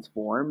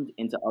transformed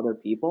into other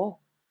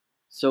people.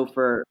 So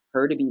for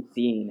her to be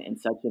seen in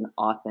such an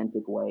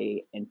authentic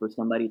way and for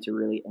somebody to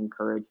really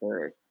encourage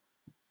her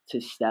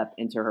to step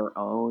into her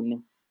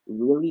own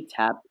really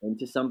tapped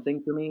into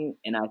something for me.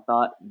 And I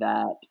thought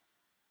that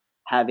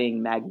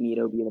having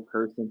Magneto be the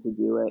person to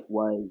do it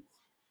was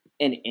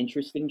an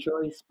interesting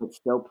choice, but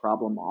still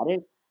problematic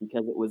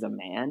because it was a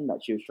man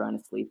that she was trying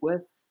to sleep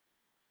with,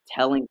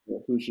 telling her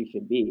who she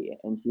should be,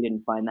 and she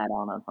didn't find that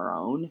out on her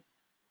own.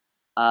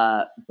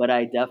 But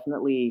I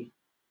definitely,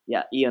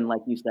 yeah, Ian,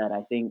 like you said,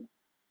 I think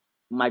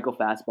Michael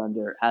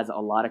Fassbender has a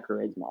lot of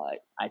charisma.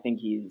 I think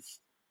he's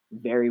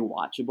very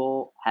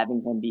watchable.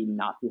 Having him be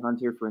Nazi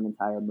Hunter for an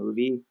entire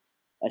movie,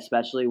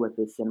 especially with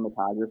the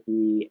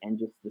cinematography and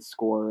just the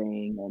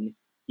scoring, and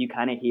you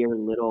kind of hear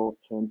little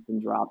hints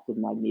and drops of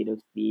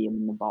Magneto's theme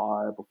in the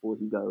bar before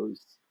he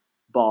goes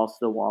balls to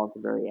the wall at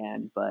the very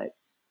end. But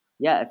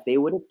yeah, if they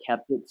would have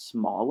kept it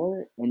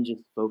smaller and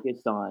just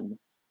focused on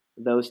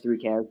those three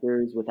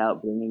characters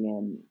without bringing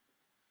in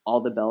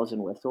all the bells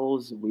and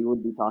whistles, we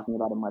would be talking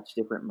about a much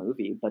different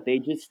movie. But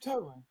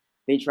Totally.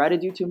 they try to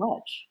do too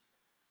much.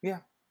 Yeah.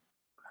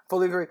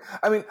 Fully agree.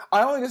 I mean,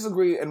 I only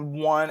disagree in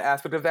one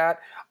aspect of that.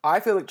 I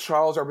feel like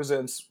Charles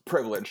represents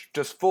privilege,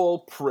 just full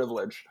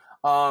privilege.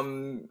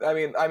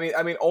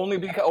 Only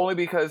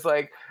because,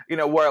 like, you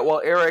know,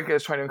 while Eric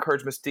is trying to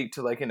encourage Mystique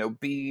to, like, you know,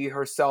 be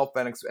herself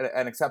and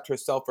accept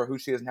herself for who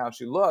she is and how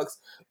she looks,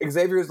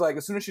 Xavier's like,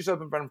 as soon as she shows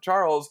up in front of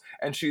Charles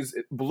and she's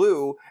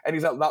blue and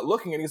he's not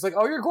looking, and he's like,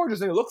 oh, you're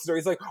gorgeous, and he looks at her,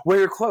 he's like, wear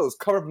your clothes,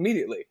 cover up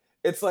immediately.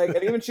 It's like,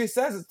 and even she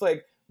says, it's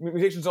like,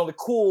 mutation's only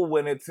cool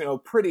when it's, you know,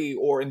 pretty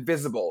or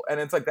invisible, and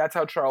it's like that's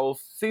how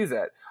Charles sees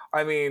it.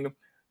 I mean,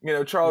 you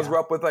know, Charles Yeah. grew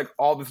up with like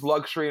all this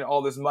luxury and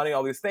all this money,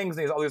 all these things, and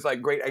he has all these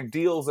like great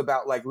ideals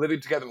about like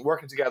living together and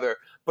working together.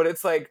 But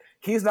it's like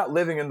he's not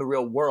living in the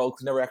real world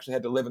because he never actually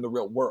had to live in the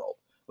real world.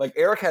 Like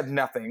Eric had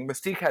nothing,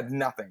 Mystique had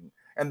nothing,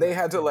 and they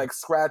had to Yeah. like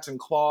scratch and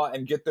claw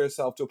and get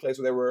themselves to a place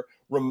where they were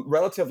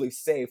relatively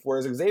safe.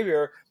 Whereas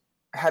Xavier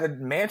had a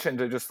mansion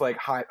to just like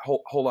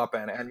hole up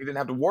in, and he didn't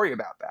have to worry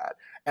about that.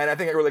 And I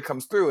think it really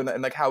comes through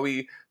in like how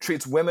he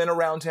treats women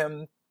around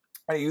him,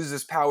 and he uses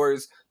his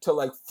powers to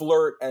like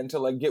flirt and to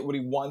like get what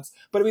he wants.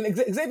 But I mean,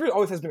 Xavier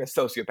always has been a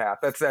sociopath.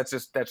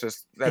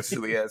 That's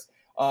who he is.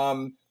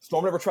 Storm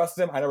never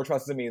trusted him. I never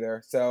trusted him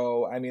either.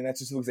 So I mean, that's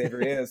just who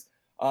Xavier is.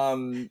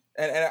 And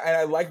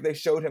I like they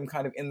showed him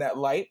kind of in that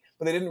light,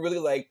 but they didn't really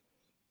like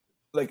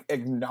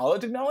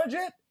acknowledge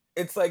it.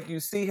 It's like you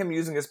see him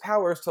using his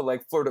powers to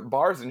like flirt at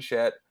bars and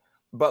shit,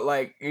 but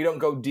like you don't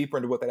go deeper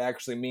into what that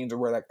actually means or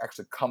where that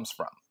actually comes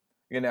from.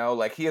 You know,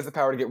 like he has the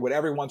power to get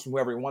whatever he wants from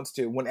whoever he wants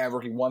to, whenever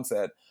he wants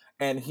it,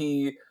 and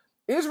he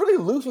is really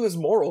loose with his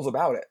morals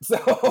about it.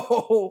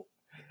 So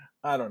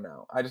I don't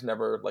know. I just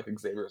never like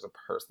Xavier as a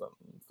person.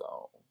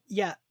 So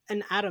Yeah,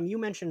 and Adam, you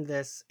mentioned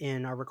this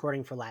in our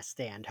recording for Last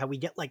Stand, how we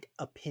get like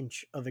a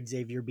pinch of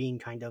Xavier being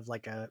kind of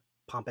like a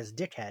pompous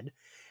dickhead.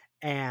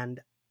 And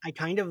I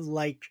kind of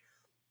like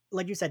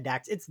you said,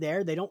 Dax, it's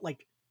there. They don't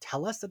like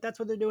tell us that that's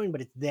what they're doing,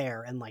 but it's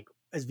there. And like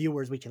as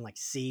viewers, we can like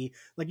see,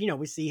 like, you know,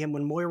 we see him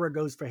when Moira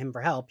goes for him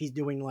for help. He's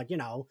doing like, you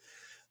know,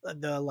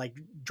 the like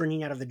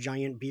drinking out of the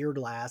giant beer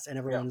glass, and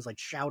everyone's like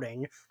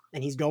shouting,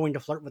 and he's going to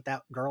flirt with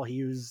that girl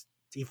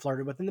he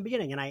flirted with in the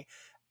beginning,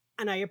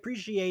 and I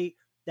appreciate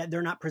that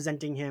they're not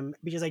presenting him,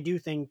 because I do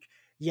think,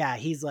 yeah,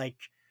 he's like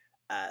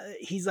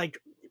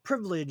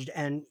privileged,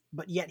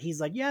 but yet he's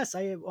like, yes,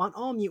 I want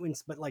all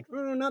mutants, but like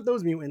not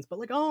those mutants, but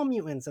like all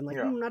mutants, and like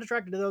not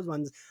attracted to those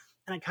ones.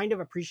 And I kind of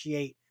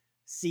appreciate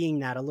seeing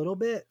that a little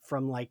bit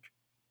from like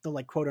the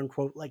like quote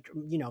unquote like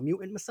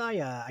mutant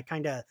messiah. I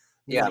kind of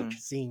like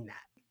seeing that.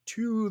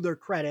 To their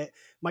credit,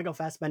 Michael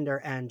Fassbender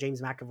and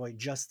James McAvoy,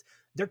 just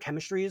their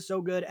chemistry is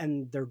so good,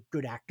 and they're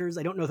good actors.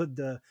 I don't know that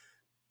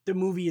the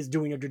movie is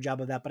doing a good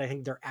job of that, but I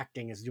think their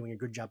acting is doing a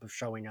good job of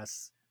showing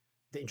us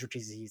the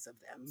intricacies of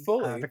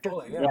them.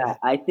 Fully, yeah.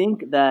 I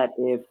think that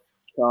if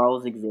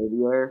Charles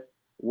Xavier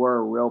were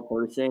a real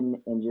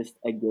person and just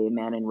a gay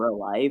man in real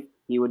life,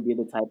 he would be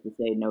the type to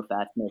say no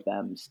fats, no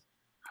femmes.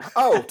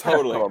 Oh,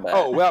 totally.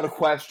 Oh, without a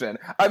question.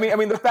 I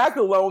mean, the fact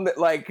alone that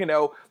like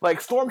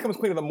Storm becomes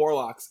queen of the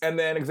Morlocks, and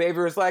then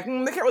Xavier is like, they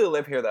can't really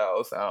live here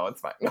though, so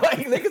it's fine.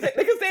 Like they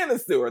can stay in the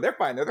sewer. They're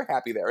fine. They're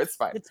happy there. It's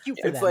fine. It's cute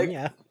for them.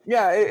 Like,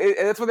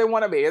 it's where they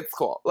want to be. It's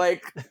cool.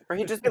 Like, or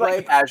he just be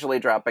like casually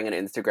dropping an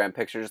Instagram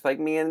picture, just like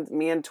me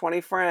and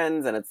 20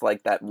 friends, and it's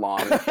like that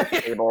long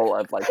table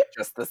of like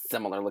just the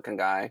similar looking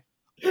guy.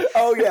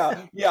 Oh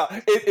yeah.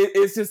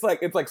 It's just like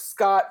it's like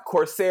Scott,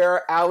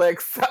 Corsair,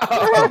 Alex,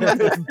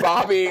 it's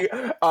Bobby.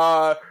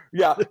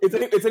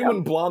 It's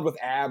anyone blonde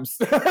with abs.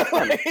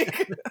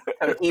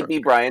 He'd be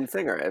Bryan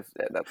Singer if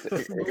that's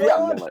it.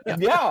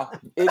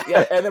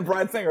 And then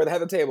Bryan Singer, the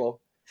head of the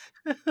table.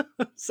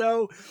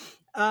 So,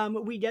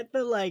 we get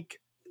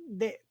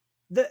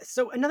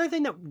so another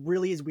thing that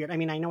really is weird. I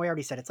mean, I know I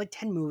already said it's like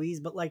 10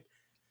 movies, but like,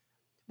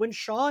 when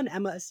Shaw and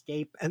Emma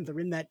escape and they're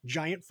in that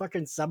giant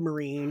fucking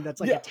submarine that's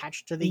like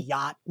attached to the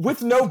yacht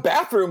with no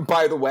bathroom,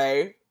 by the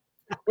way,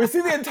 we see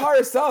the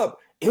entire sub.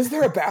 Is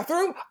there a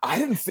bathroom? I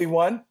didn't see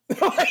one.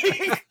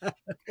 Like,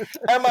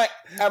 am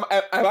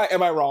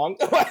I wrong?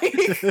 Like,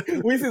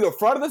 we see the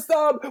front of the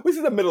sub, we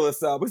see the middle of the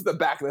sub, we see the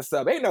back of the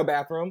sub. Ain't no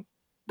bathroom.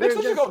 Bitch,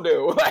 what you gonna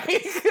do?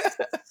 Like,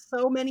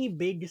 so many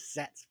big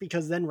sets,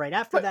 because then right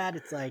after that,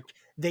 it's like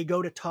they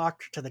go to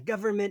talk to the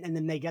government, and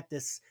then they get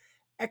this.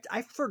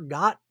 I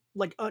forgot.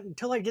 Like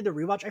until I did the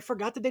rewatch, I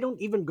forgot that they don't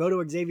even go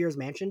to Xavier's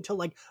mansion till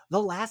like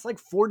the last like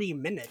 40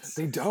 minutes.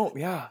 They don't,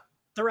 yeah.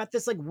 They're at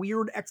this like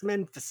weird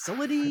X-Men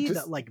facility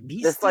that like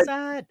Beast is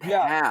at.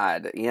 Yeah.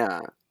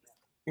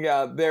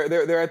 Yeah,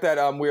 they're at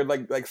that weird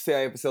like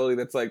CIA facility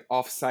that's like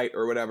off-site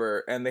or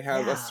whatever, and they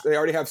have they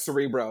already have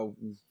Cerebro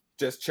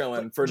just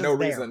chilling for no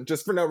reason,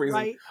 just for no reason.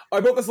 Right? I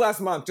bought this last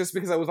month just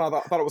because I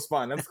thought it was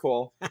fun. That's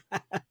cool.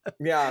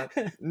 Yeah,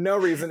 no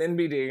reason.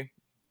 NBD.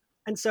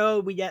 And so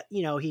we get,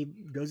 he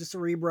goes to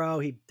Cerebro.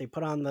 They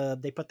put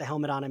the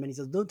helmet on him, and he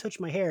says, "Don't touch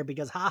my hair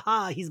because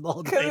he's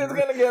bald. Because he's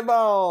gonna get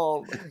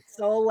bald."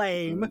 So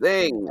lame.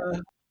 Dang.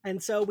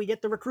 And so we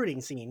get the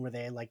recruiting scene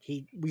where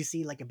we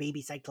see like a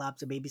baby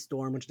Cyclops, a baby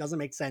Storm, which doesn't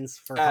make sense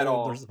for how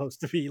old they're supposed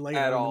to be later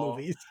in the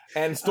movies.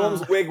 And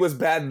Storm's wig was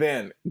bad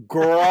then,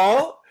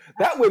 girl.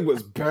 That wig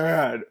was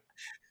bad.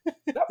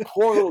 That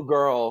poor little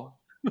girl.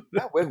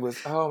 That wig was,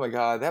 oh my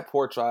god, that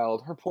poor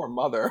child, her poor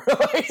mother.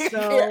 Like,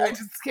 I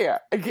just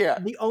can't.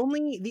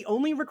 The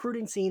only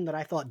recruiting scene that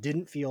I thought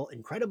didn't feel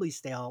incredibly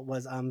stale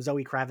was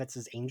Zoe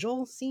Kravitz's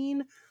Angel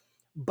scene,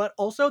 but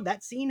also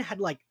that scene had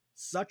like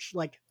such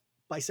like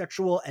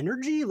bisexual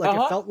energy. Like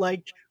it felt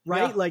like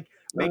like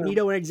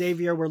Magneto and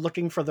Xavier were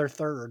looking for their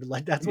third.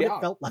 Like that's what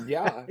it felt like.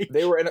 Yeah,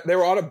 they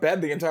were out of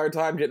bed the entire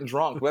time getting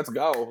drunk. Let's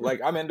go.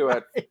 Like I'm into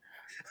it.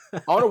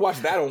 I want to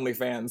watch that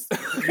OnlyFans.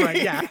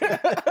 Right? Yeah.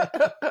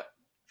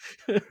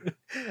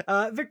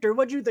 Victor,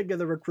 what do you think of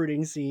the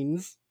recruiting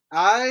scenes?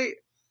 I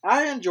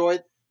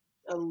enjoyed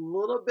a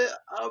little bit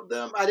of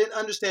them. I didn't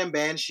understand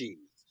Banshee.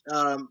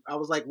 I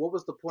was like, what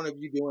was the point of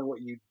you doing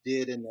what you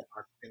did in the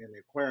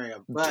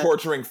aquarium? But,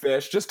 torturing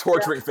fish, just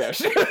torturing fish.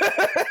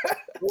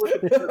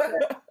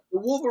 The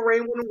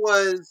Wolverine one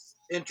was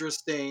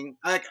interesting.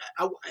 At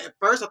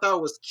first I thought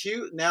it was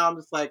cute. Now I'm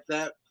just like,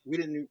 that we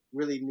didn't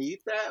really need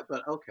that,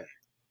 but okay.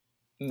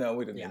 No,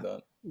 we didn't need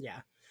that. Yeah.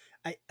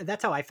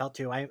 That's how I felt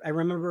too. I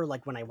remember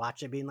like when I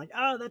watched it being like,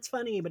 oh, that's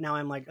funny, but now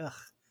I'm like, ugh,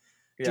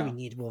 do we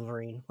need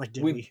Wolverine? Like,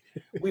 did we?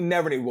 We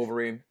never need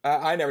Wolverine.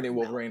 I never need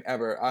Wolverine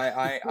ever.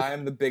 I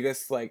am the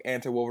biggest like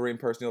anti-Wolverine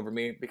person over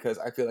me because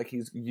I feel like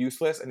he's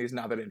useless and he's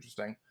not that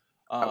interesting.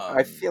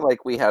 I feel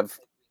like we have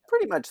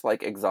pretty much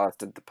like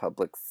exhausted the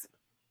public's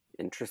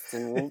interest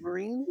in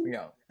Wolverine.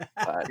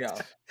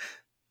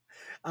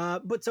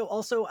 But so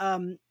also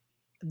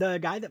the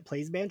guy that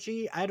plays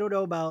Banshee, I don't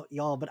know about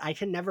y'all, but I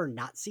can never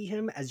not see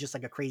him as just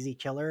like a crazy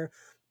killer,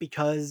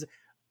 because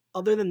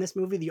other than this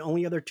movie, the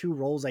only other two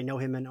roles I know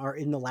him in are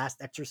in The Last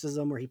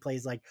Exorcism, where he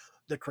plays like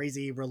the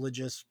crazy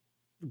religious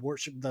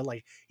worship,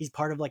 he's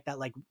part of like that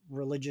like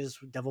religious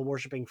devil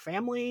worshipping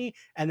family,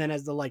 and then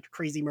as the like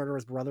crazy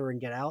murderous brother in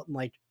Get Out, and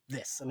like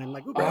this, and I'm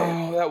like, Right.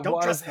 Oh, that Don't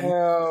was trust him.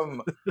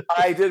 him.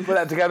 I didn't put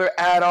that together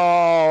at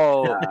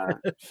all.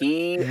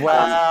 He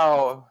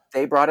Wow.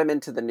 they brought him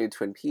into the new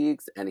Twin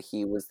Peaks, and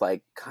he was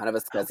like kind of a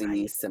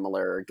scuzzy,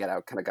 similar Get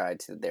Out kind of guy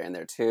to there in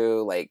there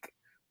too. Like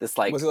this,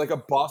 like Was he like a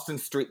Boston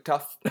street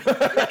tough? he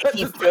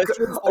just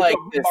was like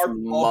this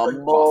Mark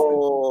Wahlberg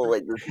Boston.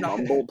 like this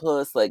mumble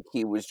puss. Like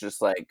he was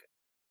just like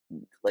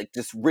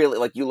just really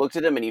like you looked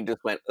at him and you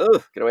just went,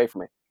 ugh, get away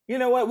from me. You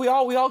know what? We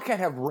all can't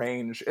have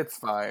range. It's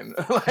fine.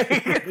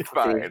 Like it's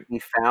fine. He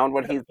found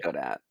what he's good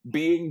at.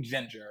 Being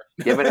ginger.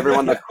 Giving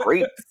everyone the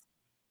creeps.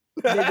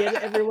 They get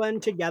everyone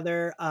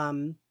together.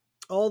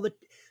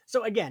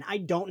 So again, I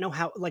don't know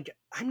how. Like,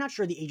 I'm not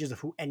sure the ages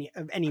of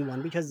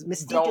anyone because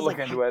Mystique Don't is look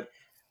like into it.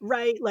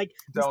 right. Like,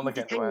 Don't Mystique look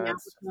is into hanging it. out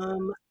with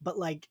them, but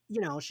like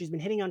she's been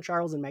hitting on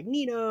Charles and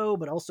Magneto,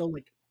 but also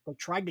like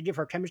tried to give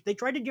her chemistry. They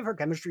tried to give her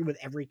chemistry with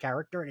every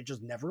character, and it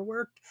just never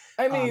worked.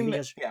 I mean,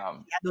 because yeah. we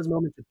had those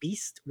moments with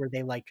Beast where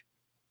they like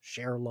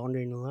share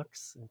laundry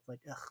looks, and it's like,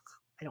 ugh,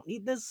 I don't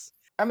need this.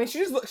 I mean,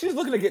 she's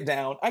looking to get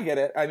down. I get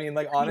it. I mean,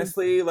 like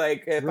honestly,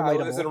 like if I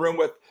was in a room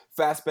with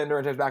Fassbender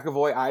and James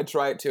McAvoy, I'd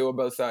try it too on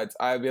both sides.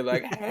 I'd be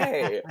like,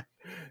 "Hey,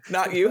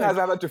 not you. How's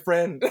about your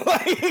friend?"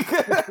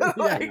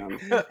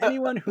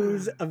 Anyone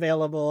who's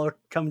available,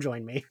 come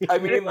join me. I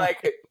mean,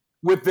 like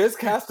with this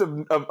cast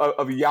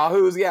of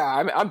yahoos, yeah,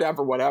 I'm down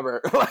for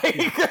whatever. Like,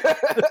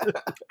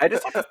 I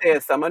just have to say,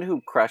 as someone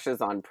who crushes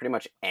on pretty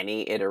much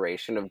any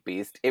iteration of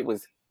Beast, it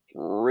was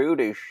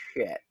rude as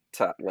shit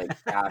to like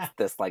cast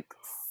this like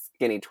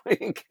skinny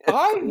twink.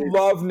 I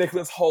love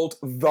Nicholas Hoult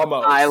the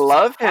most. I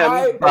love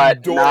him,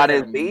 but not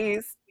as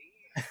Beast.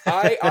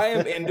 I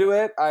am into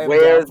it. I am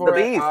Where's down for the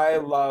it. Beast?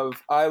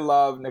 I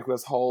love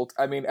Nicholas Hoult.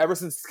 I mean, ever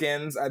since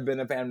Skins, I've been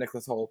a fan of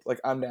Nicholas Hoult.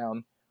 Like, I'm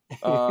down.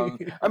 I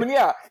mean,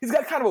 yeah, he's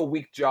got kind of a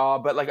weak jaw,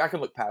 but like I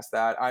can look past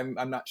that.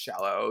 I'm not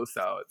shallow,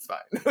 so it's fine.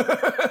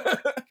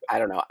 I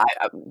don't know.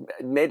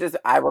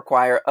 I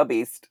require a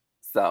Beast,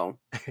 so.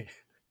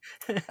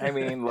 I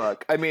mean,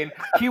 look. I mean,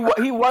 he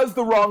was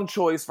the wrong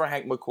choice for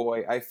Hank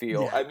McCoy. I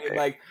feel. Yeah, I mean,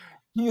 like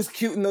he's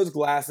cute in those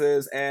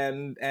glasses,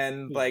 and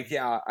like,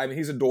 yeah. I mean,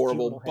 he's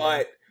adorable,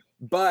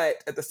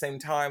 but at the same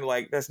time,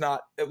 like, that's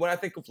not when I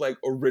think of like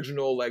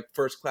original, like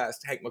first class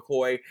Hank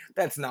McCoy.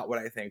 That's not what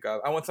I think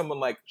of. I want someone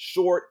like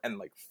short and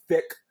like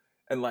thick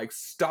and like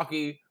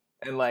stocky.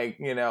 And like,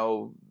 yeah,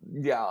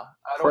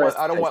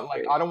 I don't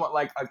want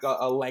like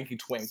a lanky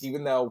twink,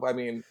 even though I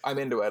mean I'm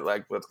into it.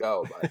 Like, let's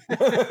go, but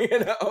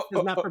It's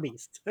not for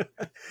Beast.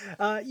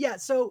 Yeah,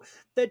 so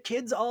the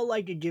kids all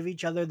like give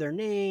each other their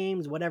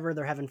names, whatever.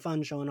 They're having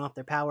fun, showing off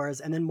their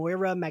powers, and then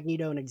Moira,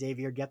 Magneto, and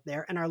Xavier get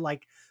there and are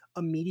like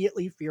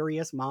immediately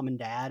furious, mom and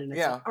dad, and it's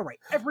like, all right,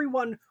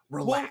 everyone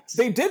relax.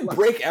 Well, they did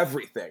break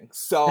everything,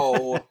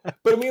 so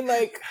but I mean,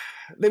 like.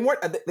 They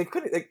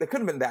couldn't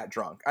have been that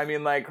drunk. I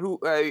mean, like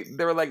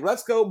they were like,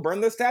 let's go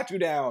burn the statue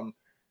down,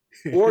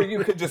 or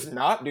you could just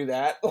not do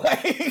that.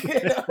 Like,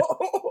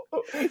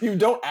 you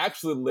don't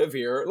actually live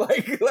here.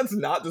 Like, let's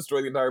not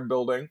destroy the entire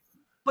building.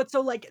 But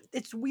so like,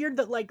 it's weird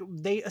that like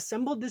they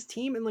assembled this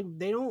team and like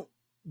they don't.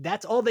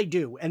 That's all they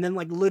do, and then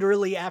like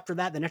literally after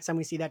that, the next time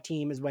we see that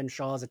team is when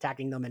Shaw is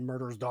attacking them and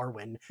murders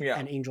Darwin,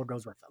 and Angel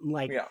goes with them.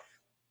 Like,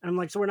 and I'm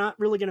like, so we're not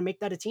really gonna make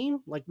that a team?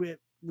 Like we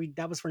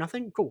that was for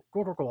nothing. Cool.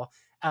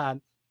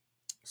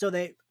 So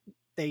they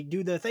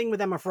do the thing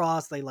with Emma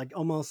Frost. They like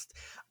almost.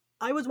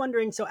 I was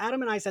wondering. So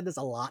Adam and I said this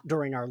a lot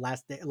during our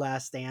last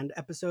Stand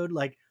episode.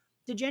 Like,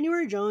 did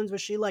January Jones,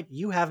 was she like,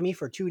 you have me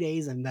for 2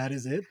 days and that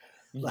is it?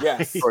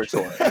 Yes, for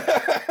sure.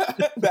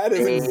 That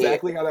is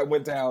exactly how that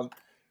went down.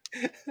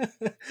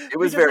 It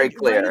was very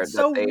clear that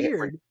so they weird.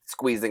 were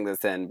squeezing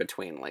this in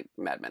between like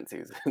Mad Men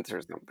seasons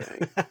or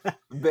something.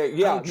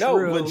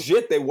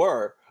 Legit, they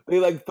were. They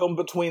like filmed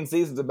between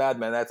seasons of Mad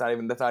Men. That's not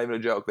even a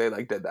joke. They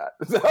like did that.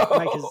 So.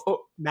 Right, because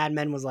Mad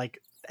Men was like,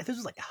 this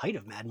was like the height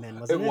of Mad Men,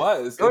 wasn't it? It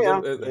was.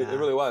 It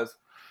really was.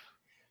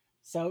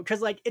 So,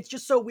 because like it's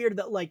just so weird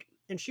that like,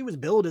 and she was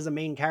billed as a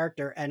main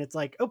character, and it's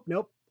like, oh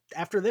nope.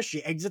 After this,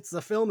 she exits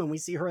the film, and we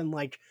see her in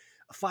like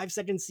a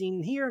 5-second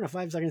scene here and a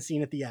 5-second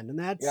scene at the end, and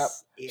that's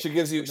it. She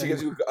gives you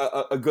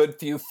a good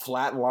few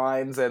flat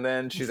lines, and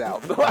then she's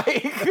out.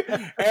 Like,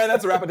 and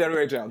that's a wrap on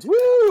January Jones.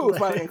 Woo!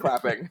 Smiling and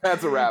clapping.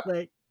 That's a wrap.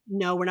 Like,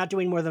 no, we're not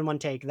doing more than one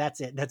take. That's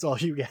it. That's all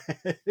you get.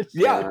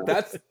 Yeah,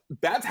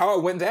 that's how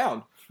it went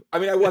down. I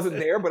mean, I wasn't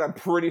there, but I'm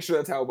pretty sure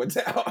that's how it went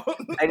down.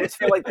 I just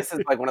feel like this is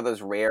like one of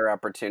those rare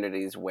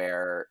opportunities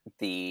where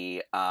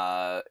the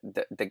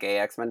gay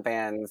X-Men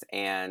fans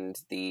and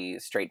the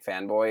straight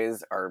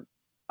fanboys are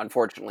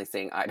unfortunately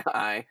seeing eye to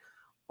eye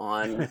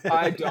on.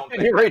 I don't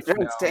think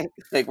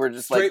like we're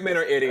just straight like men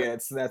are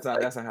idiots. That's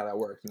not how that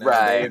works. No,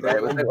 right.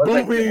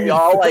 We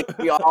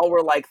all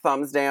were like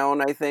thumbs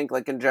down. I think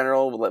like in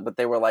general, but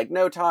they were like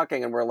no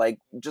talking, and we're like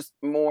just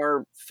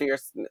more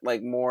fierce,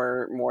 like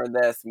more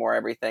this, more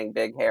everything,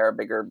 big hair,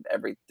 bigger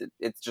everything.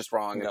 It's just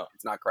wrong. No.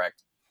 It's not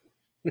correct.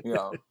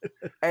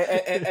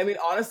 And I mean,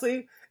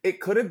 honestly, it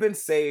could have been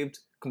saved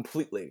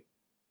completely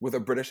with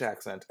a British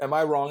accent. Am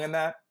I wrong in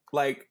that?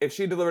 Like, if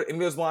she delivered any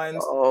of those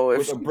lines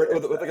with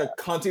like a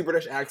cunty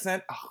British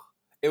accent,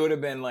 it would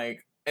have been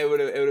like it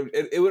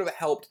would have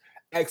helped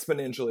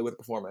exponentially with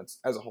performance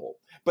as a whole.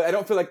 But I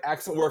don't feel like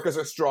accent work is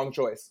a strong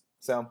choice.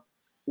 So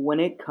when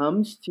it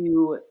comes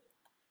to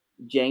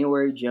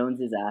January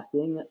Jones's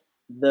acting,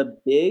 the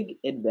big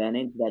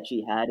advantage that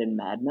she had in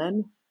Mad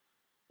Men,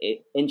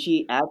 and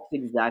she acts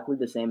exactly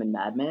the same in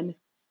Mad Men.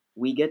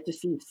 We get to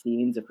see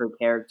scenes of her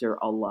character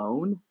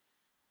alone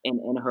and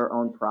in her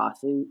own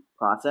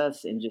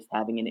process and just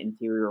having an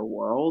interior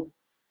world.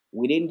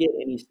 We didn't get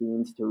any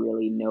scenes to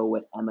really know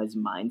what Emma's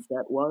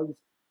mindset was.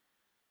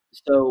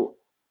 So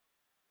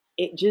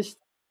it just,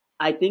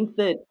 I think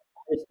that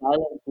her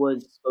silence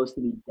was supposed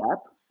to be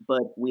depth,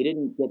 but we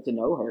didn't get to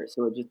know her,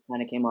 so it just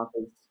kind of came off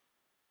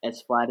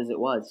as flat as it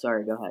was.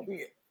 Sorry, go ahead.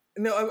 yeah.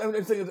 No, I mean,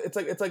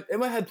 it's like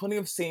Emma had plenty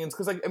of scenes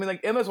because like I mean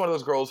like Emma's one of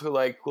those girls who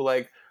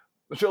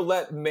she'll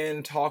let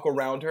men talk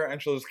around her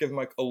and she'll just give them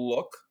like a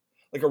look,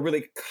 like a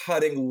really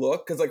cutting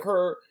look, because like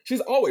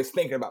she's always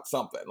thinking about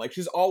something, like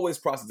she's always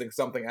processing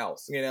something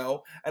else, you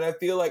know. And I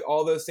feel like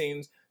all those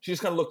scenes she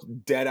just kind of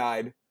looked dead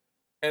eyed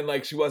and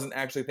like she wasn't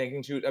actually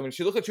thinking.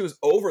 She looked like she was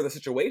over the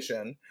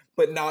situation,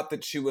 but not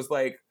that she was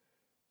like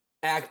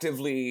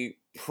actively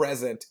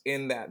present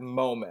in that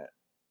moment,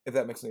 if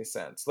that makes any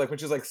sense. Like when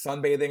she's like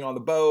sunbathing on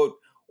the boat,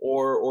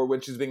 or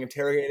when she's being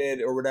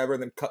interrogated or whatever,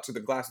 and then cuts through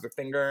the glass with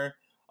her finger.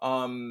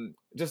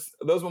 Just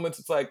those moments,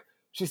 it's like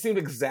she seemed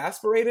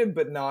exasperated,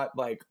 but not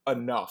like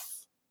enough,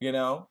 you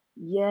know.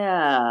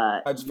 Yeah,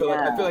 I just feel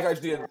like I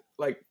just needed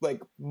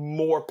like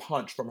more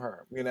punch from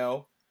her, you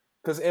know.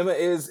 Because Emma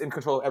is in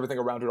control of everything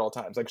around her at all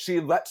times. Like she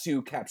lets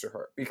you capture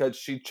her because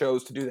she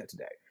chose to do that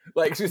today.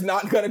 Like she's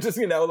not gonna just,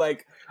 you know,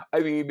 like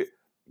I mean,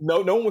 no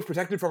one was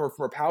protected from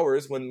her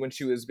powers when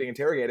she was being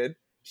interrogated.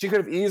 She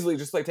could have easily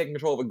just like taken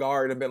control of a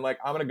guard and been like,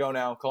 "I'm gonna go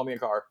now. Call me a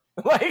car."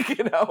 Like,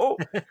 you know.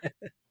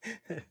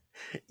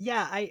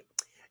 Yeah,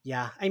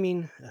 I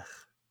mean, ugh.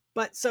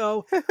 But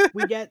so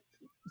we get,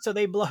 so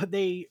they blow, do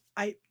they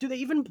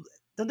even,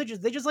 don't they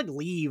just like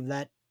leave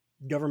that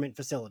government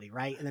facility,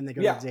 right? And then they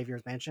go Yeah. to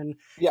Xavier's mansion.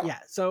 Yeah. Yeah.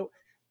 So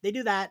they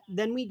do that.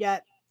 Then we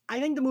get,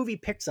 I think the movie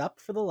picks up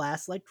for the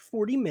last like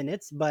 40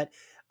 minutes, but,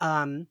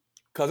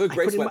 Because of I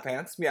gray put in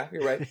sweatpants. Yeah,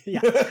 you're right.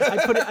 yeah,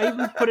 I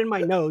even put in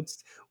my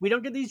notes, we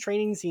don't get these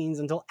training scenes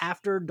until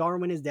after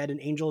Darwin is dead and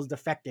Angel is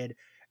defected.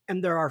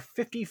 And there are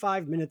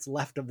 55 minutes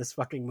left of this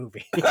fucking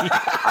movie.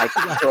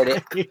 I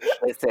couldn't.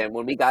 Listen,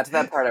 when we got to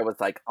that part, I was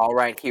like, all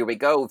right, here we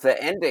go,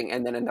 the ending.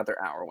 And then another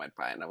hour went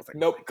by, and I was like,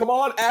 Nope, come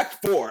on,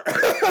 Act 4.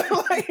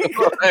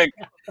 like,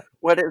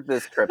 what is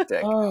this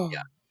triptych? Oh.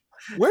 Yeah.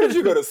 Where did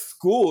you go to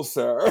school,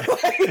 sir?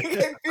 Like,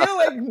 I feel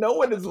like no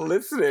one is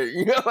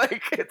listening.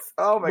 Like it's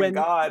my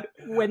god.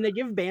 When they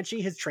give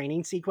Banshee his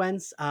training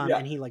sequence, Yeah.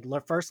 and he like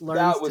first learns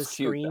That was to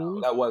cute. scream.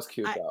 Though. That was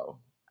cute though.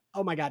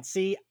 Oh my god!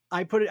 See,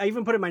 I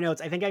even put in my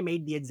notes. I think I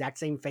made the exact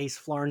same face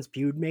Florence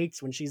Pugh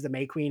makes when she's the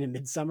May Queen in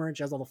Midsummer and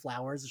she has all the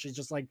flowers. And she's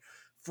just like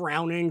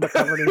frowning but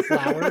covered in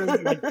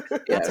flowers. Like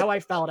that's how I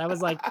felt. I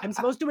was like, I'm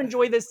supposed to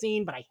enjoy this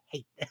scene, but I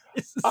hate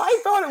this. I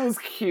thought it was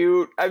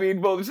cute. I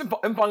mean, well, just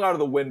him falling out of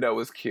the window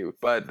was cute,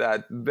 but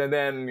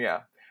then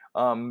yeah.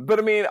 But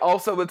I mean,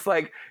 also it's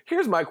like,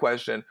 here's my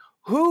question: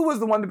 who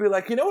was the one to be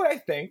like, you know what I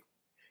think?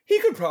 He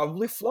could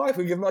probably fly if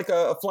we give him like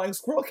a flying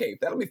squirrel cape.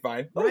 That'll be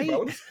fine. Right?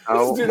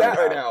 Let's do that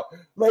right now.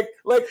 Like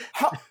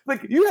how?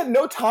 Like you had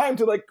no time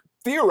to like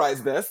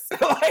theorize this.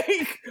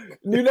 Like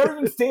you never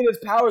even seen his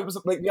powers,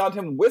 like beyond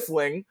him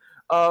whistling.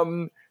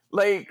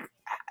 Like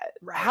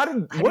how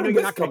did where did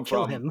this come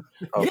from? Him?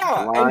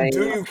 Yeah, and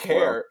do you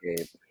care?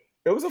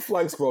 It was a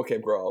flying squirrel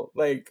cape, girl.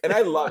 Like, and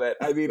I love it.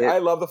 I mean, I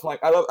love the flying.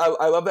 I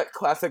love that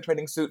classic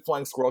training suit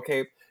flying squirrel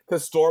cape.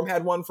 Because Storm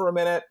had one for a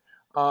minute.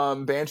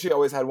 Banshee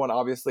always had one,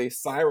 obviously.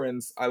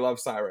 Sirens, I love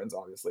Sirens,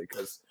 obviously,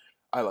 because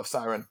I love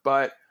Siren.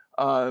 But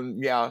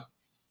yeah,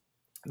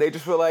 they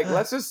just were like,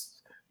 let's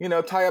just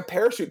tie a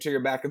parachute to your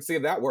back and see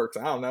if that works.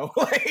 I don't know.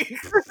 Like,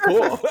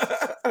 cool.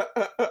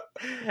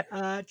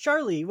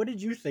 Charlie, what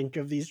did you think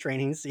of these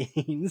training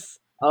scenes?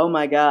 Oh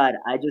my god,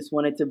 I just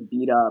wanted to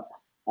beat up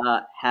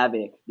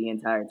Havoc the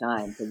entire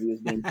time because he was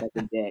being such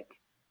a dick.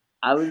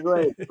 I was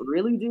like,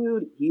 really,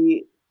 dude?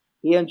 He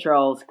and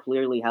Charles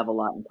clearly have a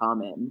lot in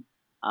common.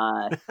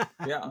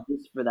 Yeah.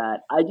 Just for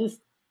that,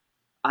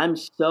 I'm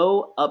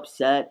so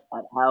upset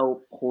at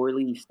how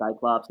poorly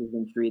Cyclops has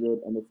been treated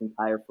in this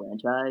entire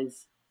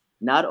franchise.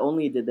 Not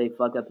only did they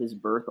fuck up his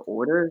birth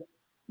order,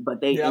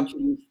 but they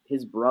introduced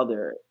his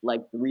brother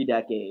like 3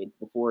 decades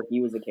before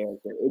he was a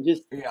character. It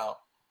just,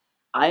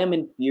 I am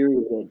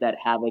infuriated that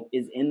Havoc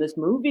is in this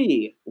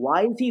movie.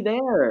 Why is he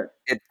there?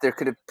 There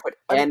could have put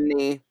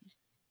anybody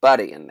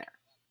in there.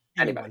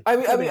 Anybody.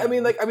 I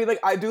mean,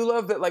 I do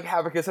love that like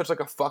Havoc is such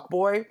like a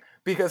fuckboy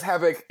because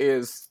Havoc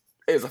is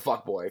a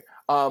fuckboy.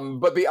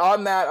 But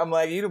beyond that, I'm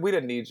like, we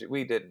didn't need you.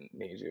 We didn't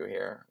need you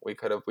here. We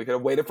could have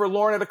waited for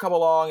Lorna to come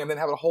along and then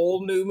have a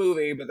whole new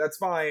movie. But that's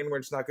fine. We're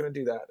just not going to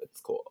do that.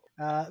 It's cool.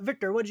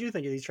 Victor, what did you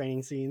think of these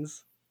training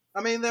scenes?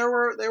 I mean, they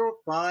were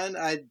fun.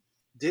 I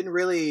didn't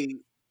really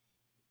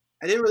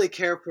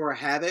care for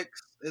Havoc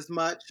as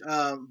much,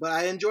 but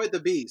I enjoyed the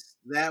Beast.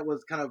 That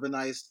was kind of a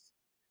nice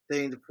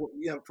thing,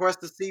 for us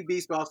to see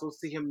Beast, but also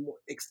see him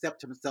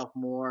accept himself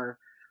more,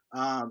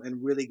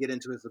 and really get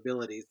into his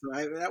abilities. So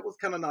that was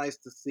kind of nice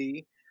to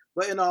see.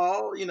 But in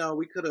all,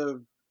 we could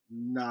have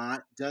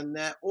not done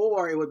that,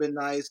 or it would have been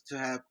nice to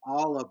have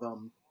all of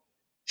them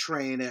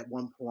train at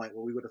one point,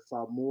 where we would have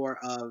saw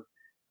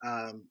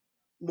um,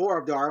 more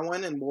of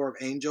Darwin and more of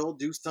Angel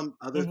do some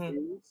other Mm-hmm.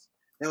 things.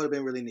 That would have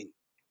been really neat.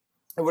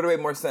 It would have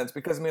made more sense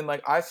because I mean,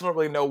 like, I still don't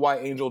really know why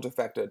Angel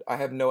defected. I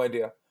have no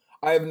idea.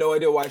 I have no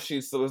idea why she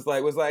was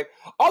like,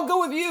 I'll go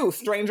with you,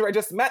 stranger I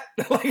just met.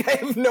 Like, I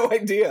have no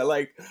idea.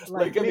 Like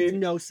Like, I it makes mean,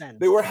 no sense.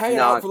 they were hanging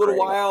out Not for a little great.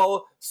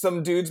 while.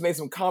 Some dudes made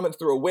some comments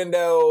through a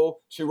window.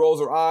 She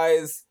rolls her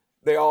eyes.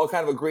 They all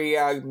kind of agree,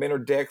 yeah, men are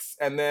dicks.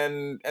 And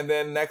then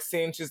next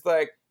scene, she's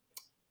like,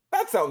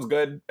 that sounds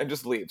good, and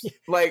just leaves.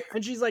 Like,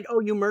 And she's like, "Oh,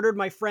 you murdered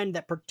my friend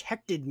that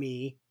protected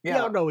me.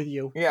 Yeah, I'll go with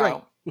you." yeah. Great.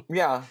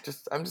 Yeah,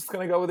 I'm just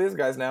gonna go with these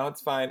guys now.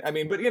 It's fine. I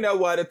mean, but you know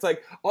what? It's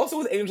like also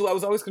with Angel, I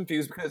was always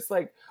confused because it's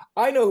like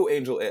I know who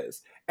Angel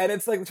is, and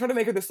it's like trying to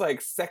make her this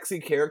like sexy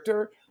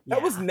character.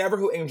 That was Yeah. never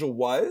who Angel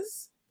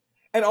was.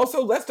 And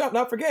also, let's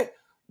not forget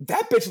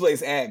that bitch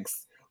lays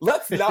eggs.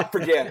 Let's not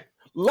forget.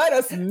 Let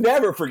us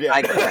never forget.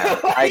 I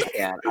can't. I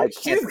can't. I can't.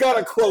 She's got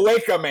a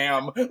cloaca,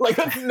 ma'am. Like,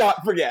 let's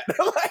not forget.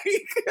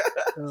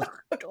 Oh,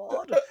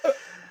 God.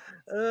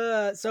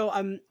 So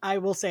I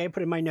will say I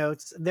put in my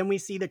notes. Then we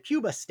see the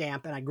Cuba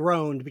stamp, and I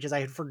groaned because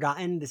I had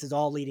forgotten this is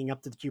all leading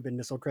up to the Cuban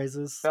Missile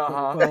Crisis. quote,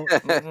 Uh-huh. unquote.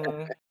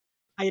 Mhm.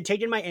 I had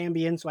taken my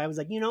Ambien, so I was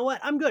like, you know what?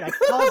 I'm good. I can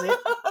pause it.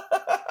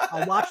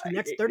 I'll watch the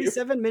next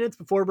 37 minutes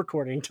before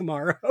recording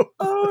tomorrow.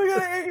 Oh my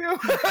god, I hate you.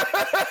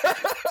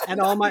 And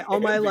all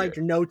my like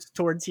notes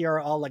towards here are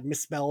all like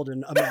misspelled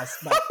and a mess.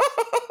 But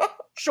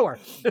sure.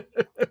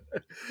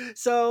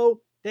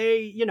 So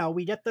they,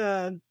 we get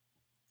the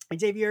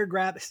Xavier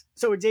grabs.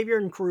 So Xavier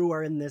and crew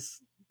are in this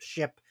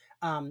ship.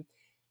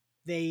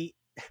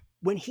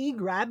 When he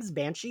grabs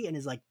Banshee and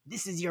is like,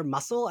 "This is your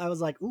muscle," I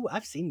was like, "Ooh,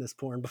 I've seen this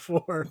porn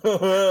before."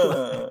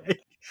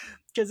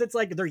 Because it's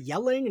like they're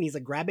yelling and he's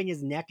like grabbing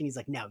his neck and he's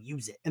like, "Now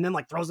use it," and then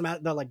like throws him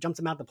out, like jumps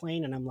him out the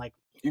plane, and I'm like,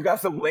 You got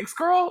some links,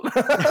 girl?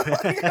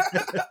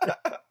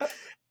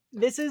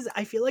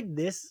 I feel like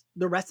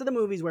the rest of the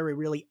movies where we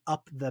really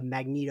up the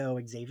Magneto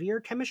Xavier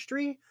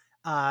chemistry,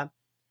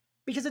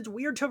 because it's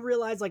weird to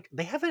realize like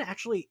they haven't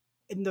actually,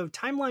 in the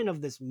timeline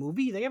of this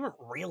movie, they haven't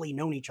really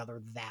known each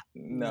other that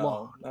No,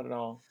 long. not at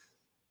all.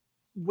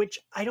 Which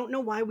I don't know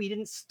why we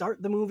didn't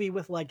start the movie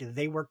with like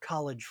they were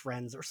college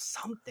friends or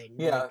something.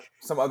 Yeah, Like,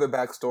 some other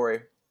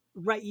backstory.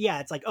 right, yeah,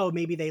 it's like, oh,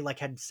 maybe they like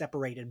had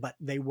separated, but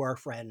they were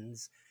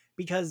friends.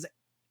 Because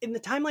in the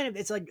timeline of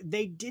it's like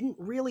they didn't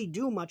really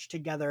do much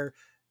together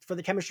for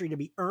the chemistry to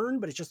be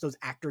earned, but it's just those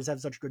actors have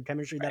such good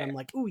chemistry that I'm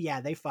like, oh yeah,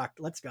 they fucked.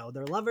 Let's go.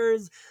 They're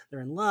lovers. They're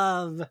in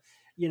love.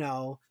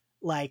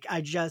 Like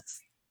I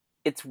just.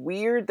 It's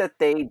weird that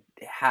they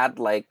had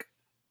like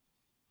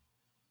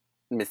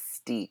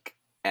Mystique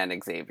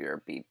and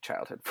Xavier be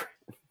childhood friends.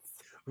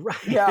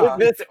 Right. Yeah.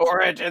 This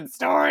origin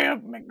story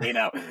of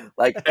Magneto,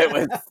 like it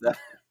was.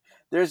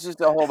 There's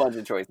just a whole bunch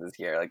of choices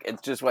here. Like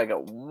it's just like,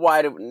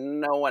 why do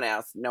no one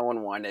asked? No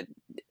one wanted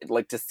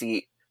like to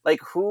see. Like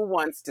who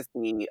wanted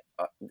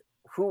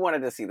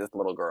to see this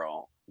little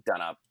girl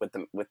done up with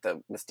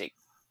the Mystique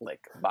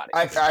like body?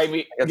 I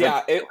mean,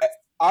 yeah,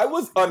 I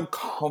was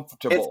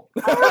uncomfortable.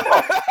 Because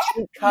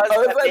I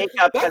was the like,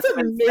 makeup that's has a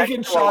been naked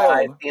sexualized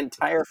child. the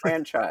entire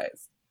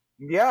franchise.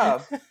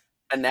 Yeah.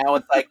 And now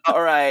it's like,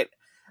 all right,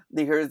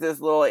 here's this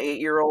little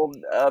 8-year-old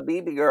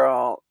BB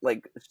girl.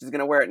 Like she's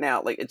gonna wear it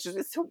now. Like it's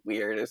so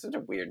weird. It's such a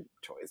weird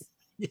choice.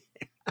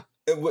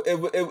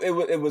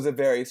 It was a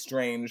very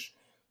strange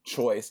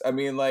choice. I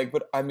mean, like,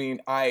 but I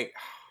mean,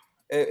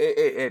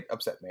 it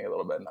upset me a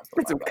little bit. I'm not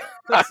gonna lie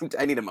about it.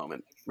 I need a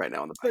moment right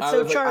now on the But podcast.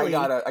 so like, Charlie,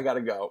 I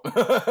gotta go.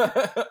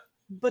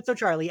 But so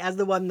Charlie, as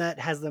the one that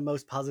has the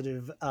most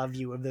positive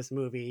view of this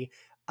movie,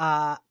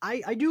 I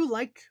do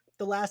like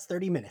the last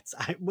 30 minutes.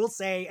 I will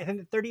say, I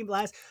think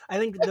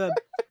the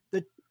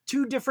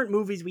two different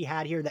movies we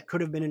had here that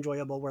could have been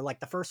enjoyable were like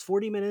the first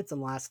 40 minutes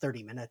and last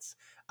 30 minutes.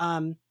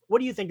 What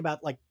do you think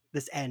about like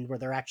this end where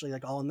they're actually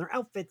like all in their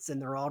outfits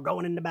and they're all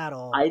going into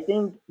battle? I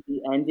think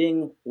the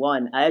ending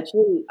one, I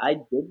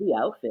did the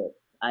outfit.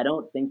 I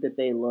don't think that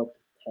they looked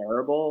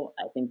terrible.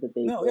 I think that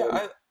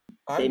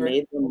they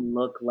made them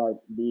look like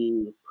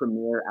the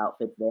premier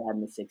outfits they had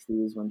in the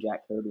 60s when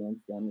Jack Kirby and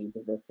Stan Lee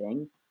did their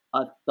thing.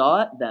 A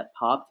thought that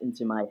popped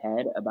into my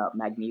head about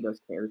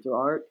Magneto's character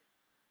arc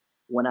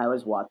when I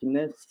was watching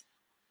this,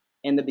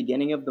 in the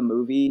beginning of the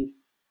movie,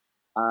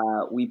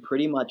 we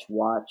pretty much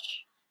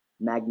watch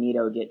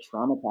Magneto get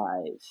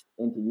traumatized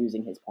into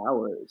using his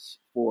powers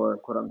for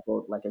quote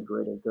unquote like a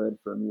greater good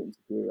for mutant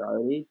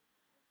superiority.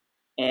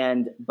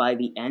 And by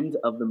the end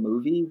of the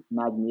movie,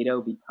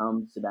 Magneto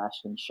becomes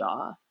Sebastian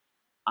Shaw.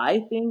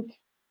 I think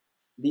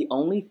the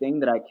only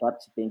thing that I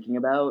kept thinking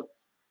about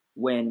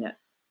when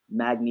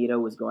Magneto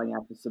was going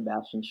after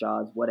Sebastian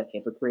Shaw is what a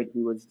hypocrite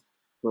he was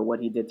for what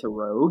he did to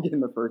Rogue in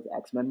the first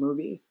X-Men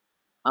movie.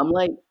 I'm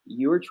like,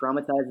 you were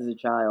traumatized as a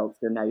child,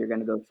 so now you're going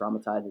to go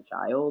traumatize a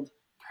child.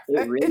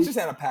 It really, It's just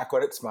Anna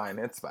Paquin. It's fine.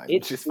 It's fine.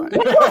 it's She's fine.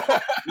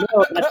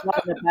 no, that's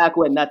not Anna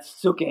Paquin. That's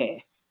Suke.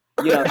 You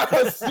know,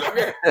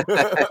 Sugar.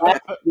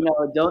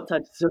 don't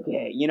touch Suke.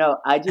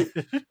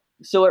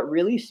 So it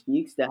really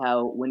speaks to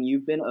how when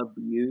you've been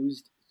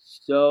abused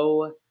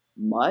so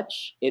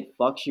much, it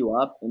fucks you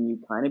up and you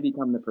kind of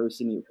become the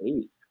person you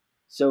hate.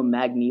 So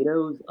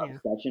Magneto's Yeah.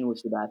 obsession with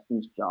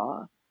Sebastian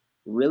Shaw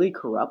really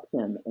corrupts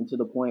him, and to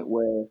the point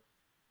where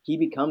he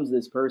becomes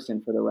this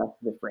person for the rest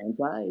of the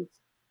franchise.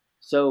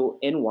 So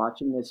in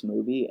watching this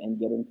movie and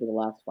getting to the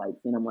last fight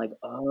scene, I'm like,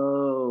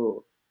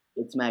 oh,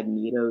 it's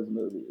Magneto's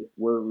movie.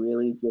 We're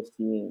really just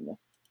seeing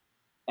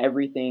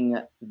everything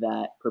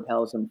that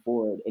propels him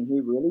forward. And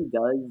he really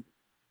does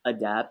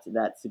adapt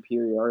that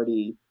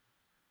superiority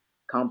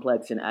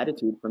complex and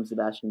attitude from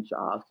Sebastian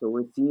Shaw. So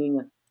we're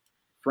seeing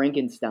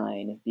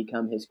Frankenstein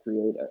become his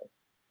creator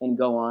and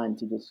go on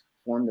to just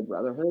form the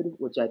Brotherhood,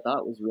 which I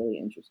thought was really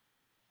interesting.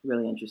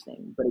 Really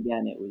interesting. But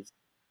again, it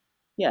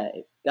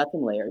got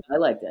some layers. I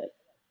liked it.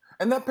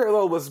 And that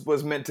parallel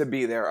was meant to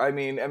be there. I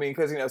mean,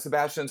 because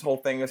Sebastian's whole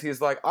thing is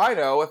he's like, I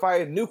know if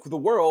I nuke the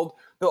world,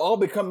 they'll all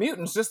become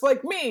mutants just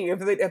like me.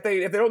 If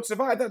they don't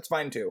survive, that's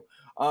fine too.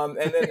 And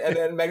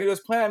then Magneto's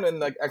plan in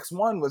like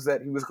X1 was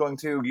that he was going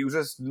to use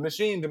this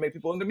machine to make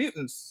people into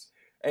mutants,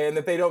 and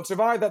if they don't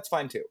survive, that's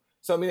fine too.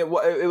 So I mean, it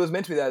was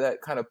meant to be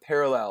that kind of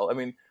parallel. I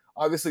mean,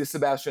 obviously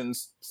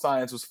Sebastian's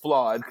science was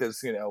flawed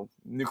because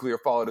nuclear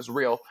fallout is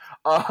real,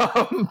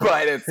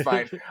 but it's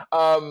fine.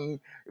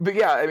 But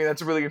yeah, I mean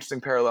that's a really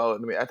interesting parallel. I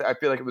mean, I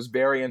feel like it was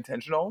very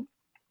intentional.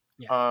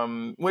 Yeah.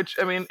 Which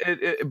I mean,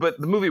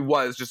 but the movie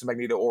was just a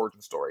Magneto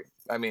origin story.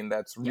 I mean,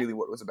 that's really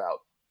what it was about.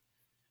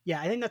 Yeah,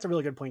 I think that's a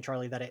really good point,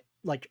 Charlie, that it,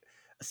 like,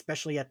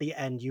 especially at the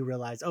end, you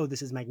realize, oh,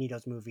 this is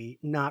Magneto's movie.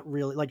 Not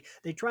really. Like,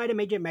 they try to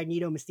make it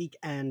Magneto, Mystique,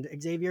 and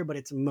Xavier, but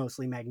it's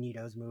mostly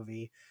Magneto's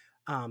movie.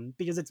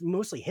 Because it's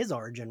mostly his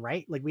origin,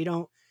 right? Like,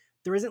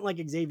 there isn't, like,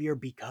 Xavier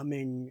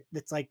becoming,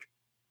 that's like,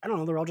 I don't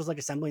know, they're all just, like,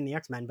 assembling the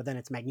X-Men, but then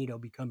it's Magneto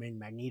becoming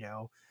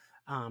Magneto.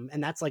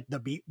 And that's, like, the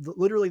beat,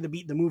 literally the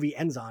beat the movie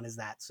ends on is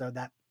that, so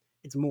that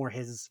it's more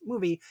his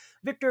movie.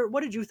 Victor,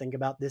 what did you think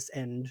about this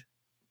end?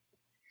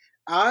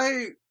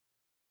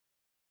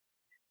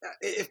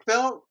 It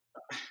felt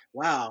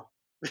wow.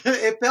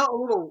 It felt a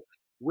little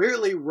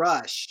weirdly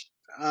rushed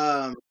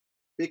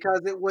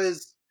because it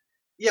was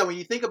when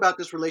you think about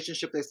this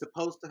relationship they're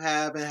supposed to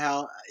have and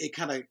how it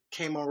kind of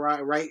came on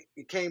right,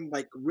 it came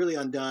like really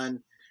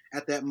undone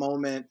at that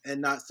moment and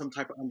not some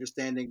type of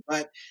understanding.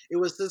 But it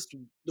was just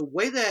the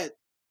way that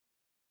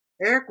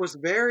Eric was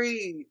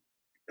very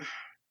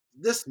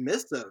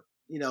dismissive.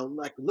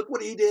 Like look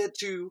what he did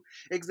to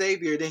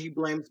Xavier. Then he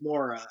blames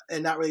Mora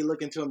and not really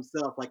looking to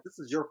himself. Like this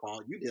is your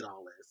fault. You did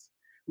all this.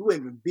 We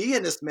wouldn't even be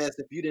in this mess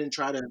if you didn't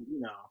try to,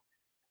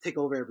 take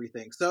over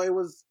everything. So it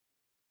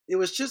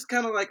was just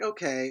kind of like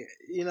okay,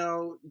 you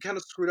kind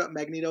of screwed up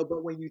Magneto.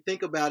 But when you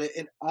think about it,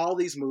 in all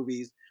these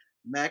movies,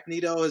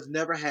 Magneto has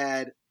never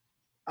had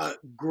a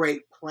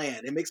great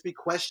plan. It makes me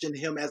question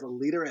him as a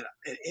leader at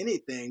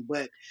anything.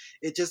 But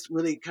it just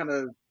really kind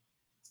of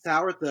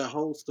soured the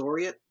whole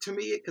story to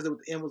me because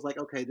it was like,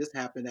 okay, this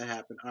happened, that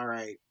happened. All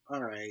right,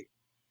 all right.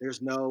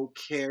 There's no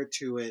care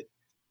to it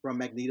from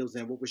Magneto's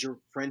end. What was your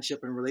friendship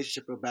and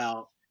relationship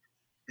about?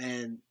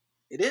 And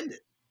it ended.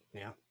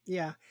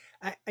 Yeah.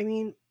 I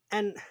mean,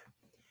 and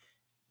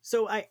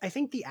so I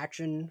think the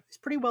action is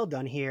pretty well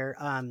done here.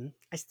 I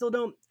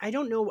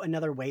don't know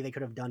another way they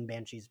could have done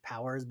Banshee's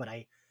powers, but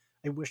I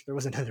wish there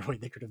was another way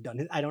they could have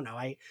done it. I don't know.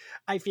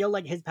 I feel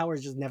like his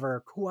powers just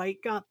never quite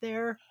got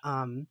there.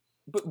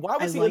 But why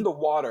was he in the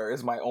water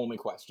is my only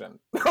question.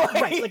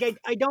 Right. Like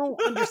I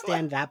don't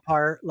understand that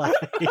part. Like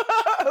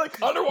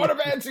underwater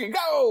Banshee,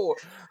 go!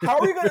 How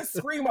are you gonna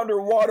scream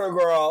underwater,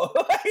 girl?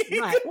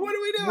 Right. What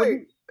are we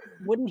doing?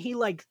 Wouldn't he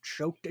like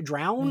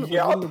drown?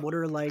 Yep. Wouldn't the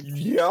water like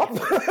Yep.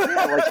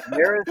 Like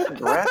where is the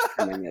breath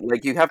coming in?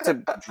 Like you have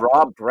to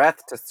draw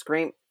breath to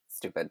scream.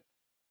 Stupid.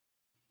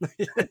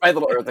 My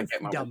little earthy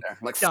moment there. I'm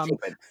like Dumb.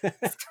 stupid.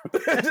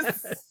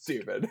 Just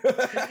stupid.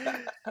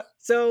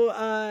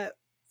 So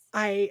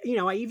I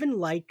even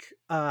like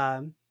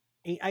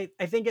I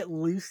think at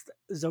least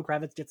Zoe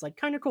Kravitz gets like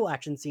kind of cool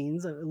action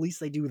scenes. At least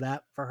they do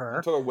that for her.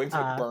 Until her wings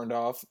get burned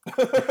off.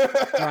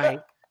 Right.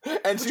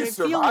 And Which she I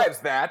survives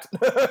that.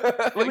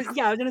 I was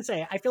gonna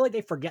say, I feel like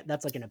they forget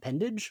that's like an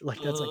appendage,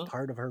 like that's like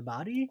part of her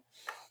body.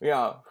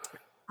 Yeah.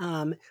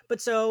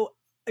 But so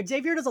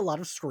Xavier does a lot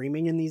of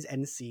screaming in these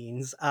end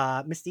scenes.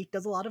 Mystique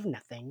does a lot of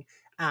nothing.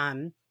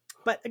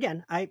 But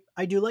again, I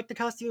do like the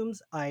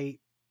costumes.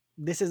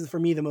 This is for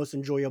me the most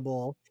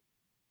enjoyable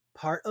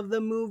part of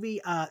the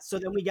movie. So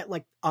then we get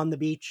like on the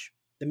beach,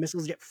 the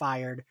missiles get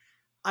fired.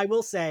 I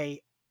will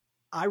say,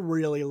 I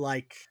really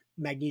like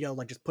Magneto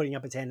like just putting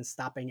up his hand and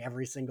stopping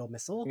every single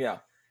missile. Yeah.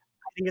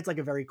 I think it's like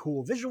a very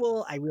cool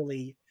visual. I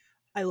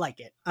like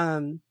it.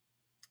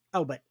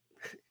 But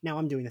now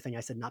I'm doing the thing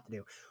I said not to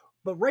do.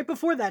 But right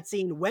before that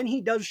scene, when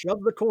he does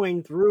shove the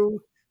coin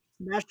through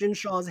Sebastian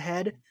Shaw's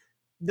head,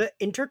 the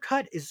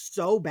intercut is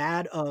so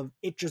bad of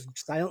it just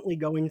silently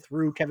going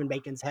through Kevin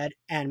Bacon's head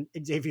and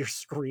Xavier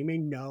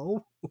screaming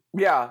no.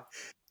 Yeah.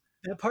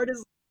 That part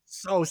is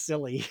so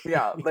silly.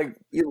 Yeah. Like,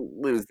 You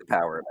lose the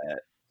power of it.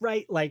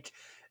 Right? Like,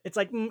 it's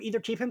like either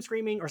keep him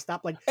screaming or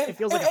stop. Like, it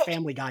feels like a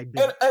Family Guy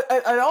bit.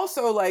 and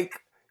also, like,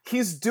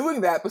 he's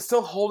doing that, but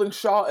still holding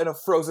Shaw in a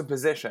frozen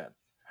position.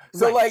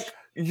 So, Right. like,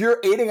 you're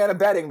aiding and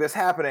abetting this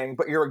happening,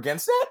 but you're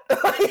against it?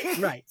 Like,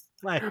 Right.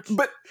 Like,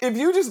 but if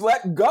you just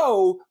let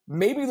go,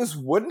 maybe this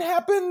wouldn't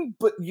happen,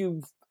 but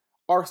you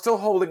are still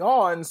holding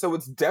on, so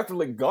it's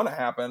definitely gonna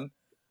happen.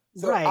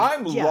 So Right,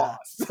 I'm yeah.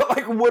 lost.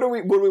 Like, what do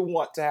we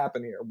want to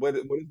happen here? What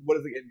is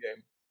the end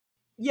game?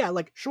 yeah,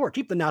 like, sure,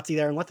 keep the Nazi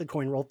there and let the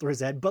coin roll through his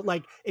head. But,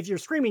 like, if you're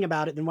screaming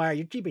about it, then why are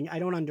you keeping? I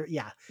don't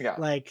yeah. Yeah.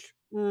 Like,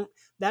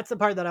 that's the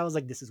part that I was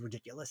like, this is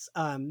ridiculous.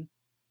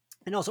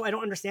 And also, I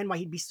don't understand why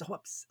he'd be so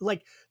upset.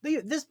 Like,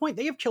 at this point,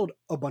 they have killed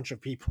a bunch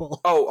of people.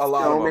 Oh, a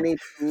lot So of them.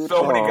 many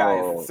So many people.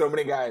 guys. So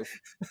many guys.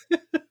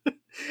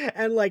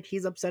 And, like,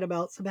 he's upset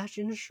about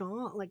Sebastian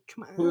Shaw. Like,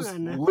 come Who's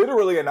on.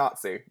 literally a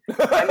Nazi.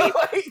 I mean,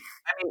 Like,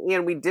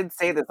 Ian, we did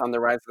say this on the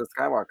Rise of the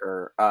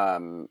Skywalker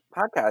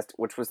podcast,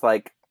 which was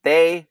like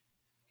they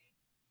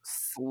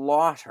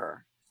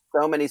slaughter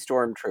so many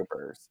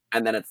stormtroopers,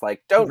 and then it's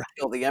like, don't Right.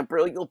 kill the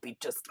Emperor, you'll be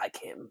just like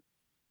him.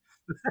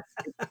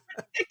 It's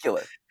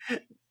ridiculous.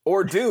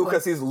 or do,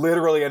 because he's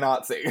literally a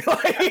Nazi.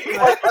 Like,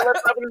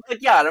 I'm just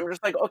like, yeah, and I'm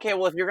just like, okay,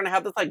 well, if you're gonna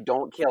have this like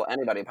don't kill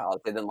anybody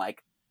policy, then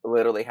like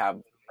literally have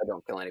a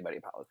don't kill anybody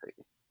policy.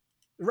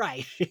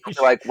 Right.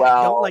 So like,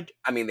 well, Don't, like,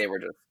 I mean, they were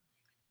just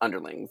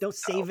underlings. don't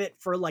so. save it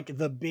for, like,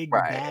 the big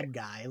Right. bad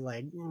guy.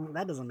 Like,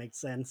 that doesn't make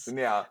sense.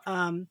 yeah.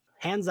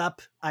 Hands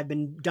up. I've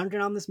been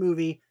dunking on this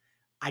movie.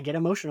 I get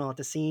emotional at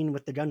the scene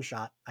with the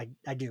gunshot. I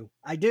do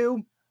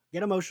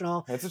get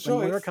emotional. It's a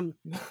When Moira,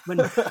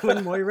 choice.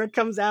 when Moira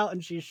comes out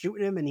and she's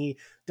shooting him and he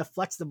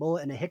deflects the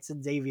bullet and it hits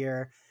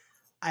Xavier,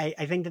 I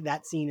think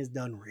that scene is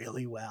done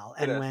really well.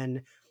 It And is.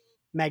 when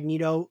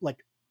Magneto,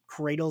 like,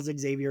 cradles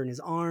Xavier in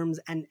his arms,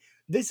 and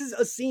this is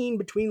a scene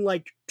between,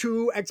 like,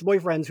 two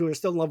ex-boyfriends who are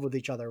still in love with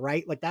each other,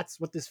 right? Like, that's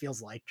what this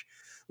feels like.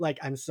 Like,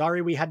 I'm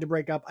sorry we had to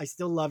break up. I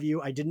still love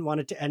you. I didn't want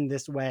it to end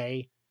this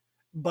way,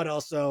 but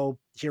also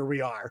here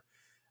we are.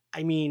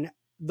 I mean,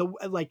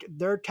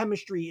 their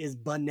chemistry is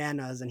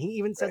bananas, and he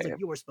even says, like, Right.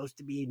 you were supposed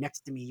to be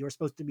next to me, you were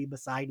supposed to be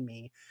beside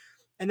me,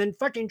 and then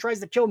fucking tries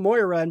to kill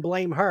Moira and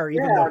blame her,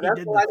 even though he that's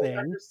did what the I didn't thing.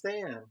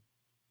 understand.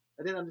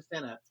 I didn't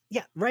understand that.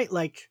 Yeah, right.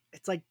 Like,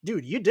 it's like,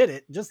 dude, you did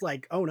it. Just,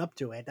 like, own up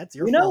to it. That's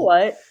your You know fault.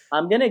 what?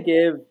 I'm gonna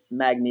give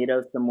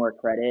Magneto some more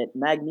credit.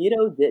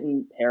 Magneto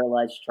didn't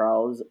paralyze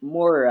Charles.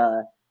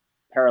 Moira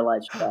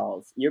paralyzed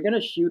Charles. You're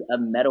gonna shoot a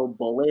metal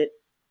bullet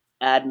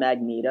at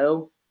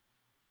Magneto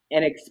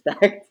and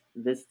expect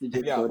this to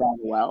just Yeah. go down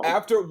well.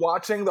 After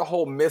watching the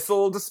whole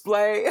missile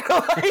display,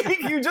 like,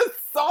 you just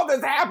saw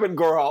this happen,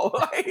 girl.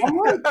 Like, I'm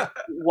like,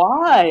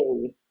 why?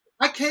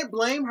 I can't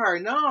blame her.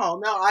 No,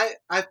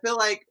 I feel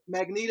like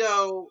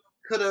Magneto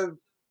could have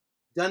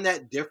done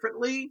that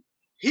differently.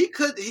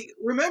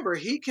 Remember,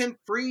 he can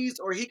freeze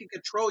or he can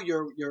control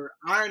your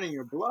iron in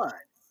your blood.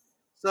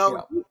 So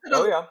Yeah. he could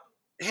oh have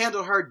yeah,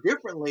 handled her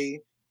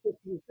differently if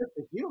she was just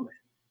a human.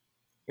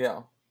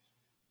 yeah.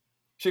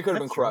 She could have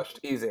been That's true. crushed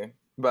easy,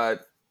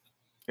 but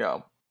yeah,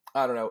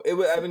 I don't know. It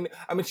was.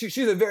 I mean, she's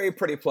a very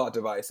pretty plot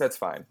device. That's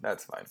fine.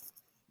 That's fine.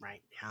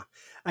 Right. Yeah.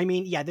 I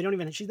mean, yeah, they don't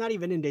even, she's not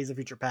even in Days of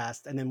Future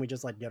Past, and then we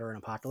just, like, get her in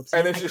Apocalypse.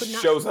 And then I she could just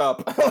not- shows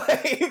up.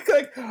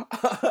 like,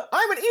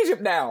 I'm in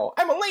Egypt now.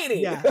 I'm a lady.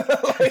 Yeah.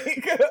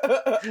 Like,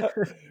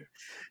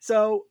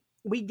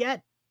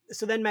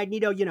 So then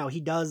Magneto,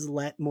 he does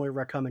let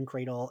Moira come and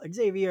cradle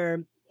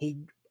Xavier.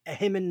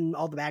 Him and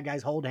all the bad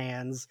guys hold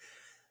hands.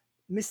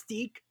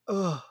 Mystique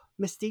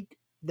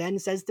then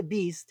says to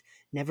Beast,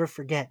 never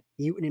forget,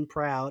 mutant and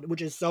proud,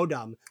 which is so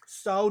dumb.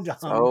 So dumb.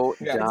 So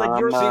Yeah. It's like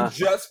you're- dumb. she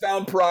just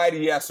found Pride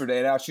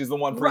yesterday. Now she's the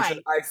one preaching.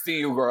 Right. I see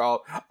you,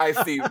 girl. I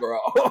see you,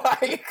 girl.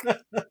 Like,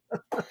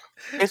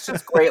 It's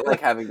just great, like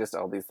having just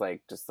all these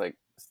like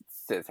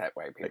cishet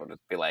white people just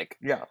be like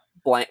yeah.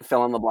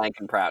 fill in the blank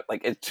and proud.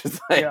 Like it's just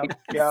like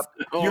Yep.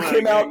 so You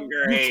came out.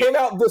 great. You came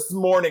out this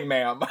morning,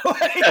 ma'am.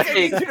 Like, I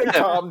need you to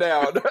calm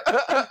down.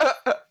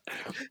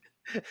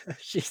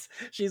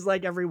 she's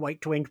like every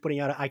white twink putting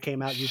out a I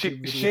came out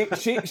YouTube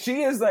video.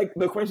 she is like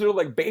the quintessential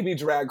like baby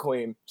drag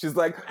queen. She's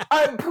like,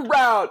 I'm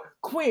proud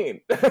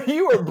queen.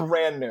 You are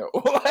brand new.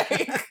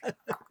 Like,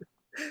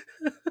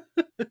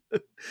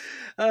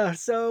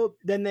 So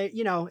then they,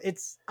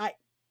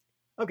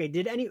 okay.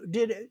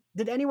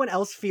 Did anyone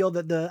else feel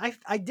that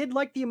I did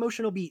like the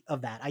emotional beat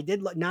of that. I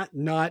did not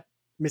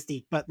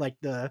Mystique, but like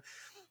the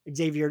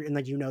Xavier, and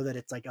like that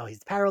it's like, oh,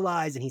 he's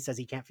paralyzed and he says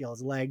he can't feel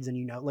his legs,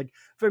 and like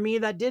for me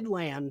that did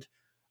land.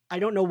 I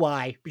don't know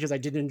why, because I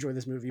didn't enjoy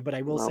this movie, but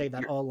I will Well, say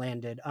that all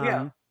landed.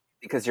 Yeah.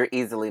 because you're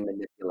easily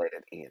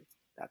manipulated, Ian.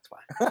 That's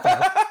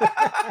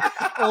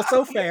why.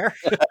 Also fair.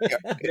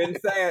 Didn't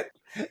say it.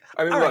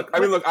 I mean, All look.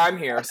 right, Look. I'm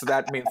here, so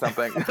that means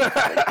something.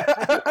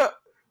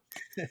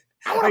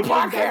 I want a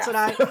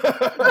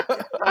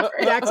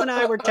Dax and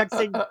I were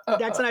texting.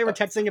 Dax and I were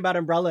texting about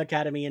Umbrella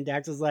Academy, and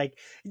Dax was like,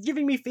 "It's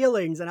giving me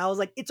feelings," and I was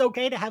like, "It's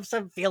okay to have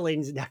some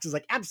feelings." And Dax was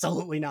like,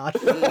 "Absolutely not."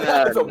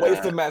 It's a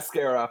waste of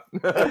mascara.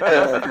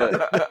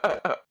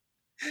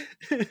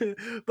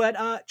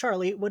 But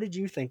Charlie, what did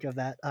you think of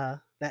that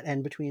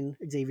end between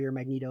Xavier,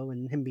 Magneto,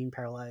 and him being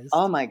paralyzed?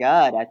 Oh my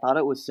god, I thought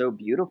it was so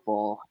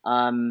beautiful.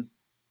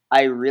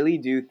 I really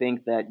do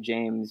think that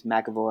James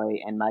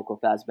McAvoy and Michael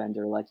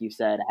Fassbender, like you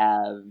said,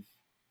 have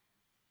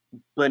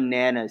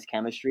bananas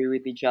chemistry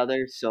with each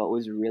other. So it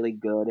was really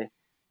good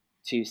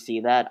to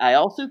see that. I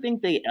also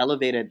think they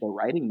elevated the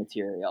writing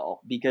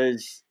material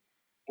because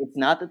it's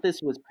not that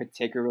this was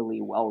particularly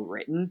well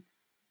written.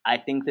 I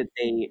think that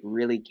they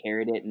really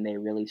carried it and they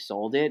really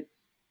sold it.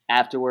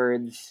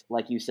 Afterwards,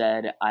 like you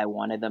said, I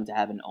wanted them to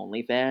have an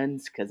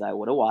OnlyFans because I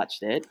would have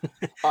watched it.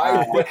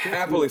 I would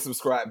happily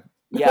subscribe.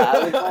 Yeah,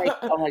 I was like,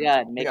 oh my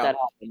god, make Yeah. that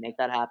happen, make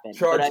that happen.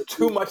 Charge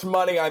too much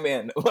money, I'm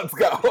in. Let's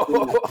go.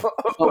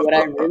 But what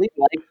I really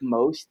liked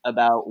most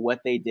about what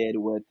they did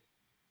with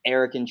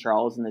Eric and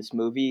Charles in this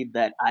movie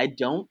that I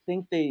don't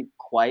think they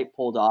quite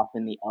pulled off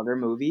in the other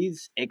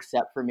movies,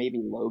 except for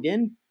maybe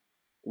Logan,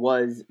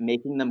 was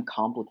making them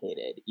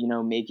complicated. You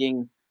know,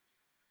 making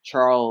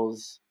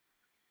Charles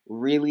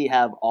really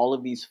have all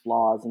of these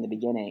flaws in the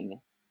beginning.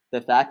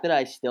 The fact that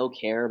I still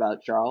care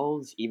about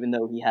Charles, even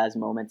though he has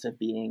moments of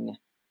being,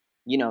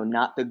 you know,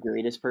 not the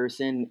greatest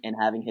person and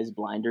having his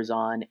blinders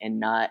on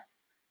and not.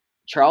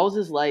 Charles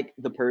is like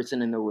the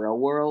person in the real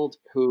world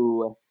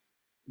who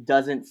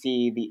doesn't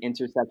see the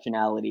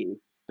intersectionality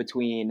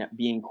between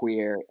being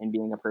queer and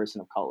being a person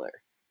of color.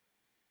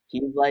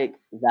 He's like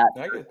that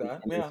I get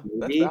that. in this Yeah, that's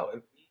movie.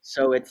 valid.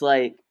 So it's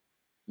like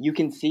you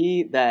can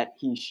see that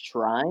he's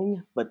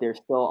trying, but there's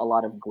still a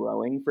lot of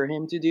growing for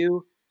him to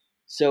do.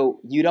 So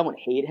you don't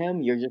hate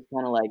him. You're just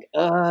kind of like,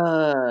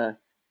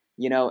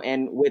 you know.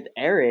 And with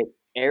Eric,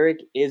 Eric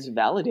is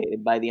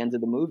validated by the end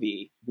of the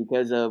movie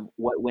because of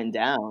what went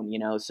down, you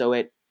know. So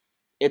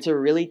it's a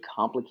really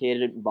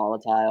complicated,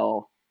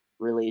 volatile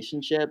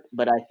relationship.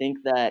 But I think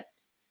that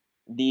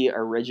the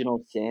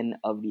original sin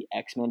of the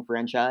X-Men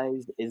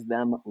franchise is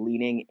them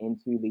leaning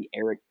into the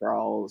Eric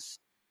Charles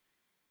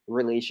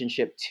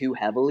relationship too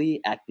heavily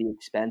at the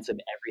expense of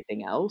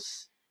everything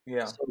else.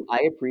 Yeah. So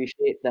I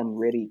appreciate them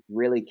really,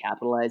 really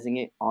capitalizing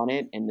it on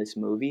it in this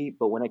movie.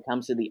 But when it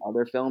comes to the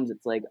other films,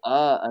 it's like,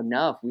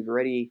 enough. We've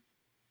already.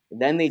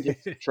 Then they just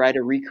try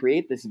to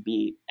recreate this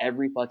beat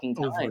every fucking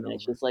time, Over and and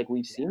it's over. just like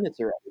we've seen this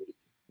already,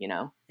 you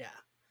know?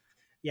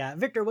 Yeah.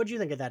 Victor, what do you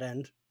think of that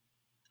end?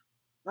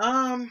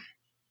 I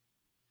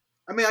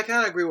mean, I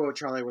kind of agree with what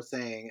Charlie was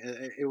saying.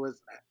 It was,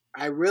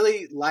 I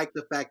really like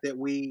the fact that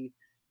we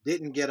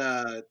didn't get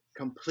a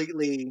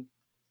completely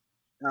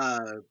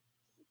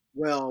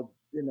well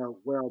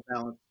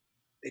balanced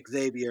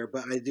Xavier,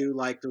 but I do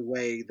like the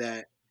way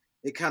that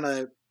it kind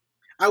of.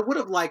 I would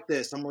have liked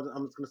this. I'm just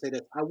going to say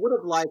this. I would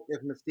have liked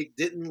if Mystique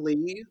didn't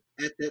leave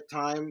at that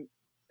time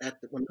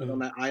when they were on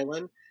that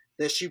island,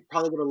 that she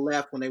probably would have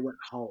left when they went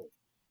home,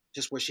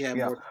 just where she had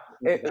more.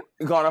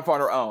 Gone off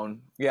on her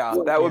own. Yeah,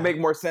 that would make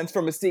more sense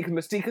for Mystique.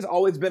 Mystique has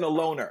always been a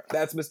loner.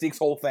 That's Mystique's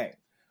whole thing.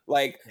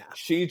 Like,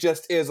 she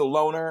just is a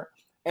loner.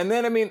 And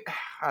then, I mean,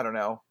 I don't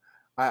know.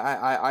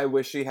 I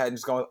wish she hadn't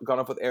just gone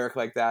off with Eric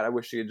like that. I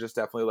wish she had just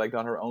definitely like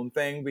done her own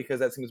thing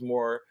because that seems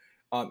more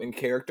in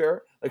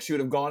character. Like, she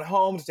would have gone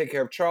home to take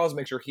care of Charles,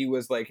 make sure he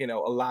was like, you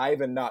know,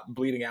 alive and not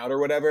bleeding out or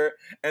whatever.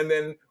 And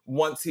then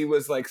once he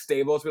was like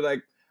stable, to be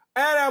like,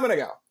 and I'm gonna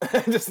go.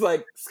 Just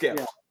like skip.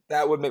 Yeah.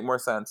 That would make more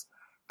sense.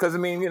 Because, I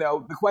mean, you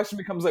know, the question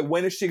becomes, like,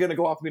 when is she going to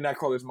go off and be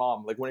Nightcrawler's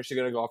mom? Like, when is she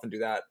going to go off and do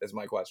that is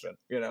my question,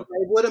 you know? It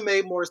would have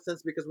made more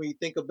sense because when you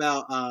think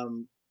about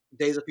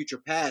Days of Future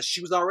Past,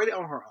 she was already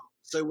on her own.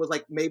 So it was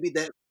like maybe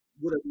that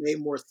would have made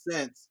more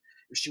sense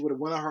if she would have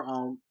went on her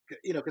own,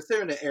 you know,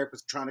 considering that Eric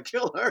was trying to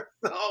kill her.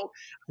 So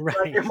it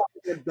might have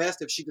been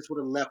best if she just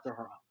would have left on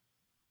her own.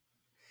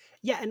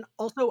 Yeah, and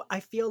also I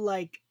feel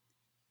like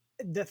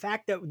the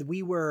fact that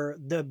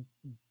the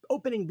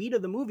opening beat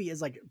of the movie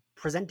is like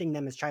presenting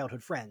them as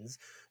childhood friends.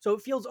 So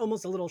it feels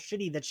almost a little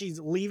shitty that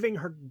she's leaving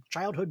her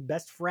childhood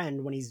best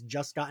friend when he's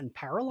just gotten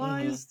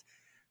paralyzed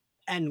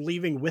and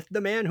leaving with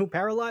the man who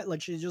paralyzed.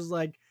 Like, she's just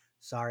like,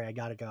 sorry, I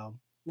gotta go.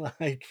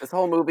 Like, this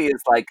whole movie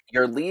is like,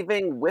 you're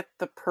leaving with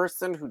the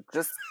person who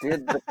just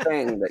did the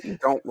thing that you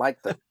don't like.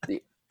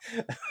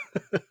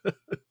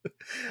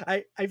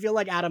 I feel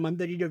like, Adam, I'm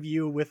thinking of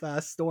you with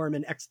Storm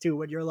in X2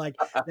 when you're like,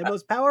 the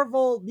most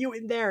powerful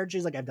mutant there, and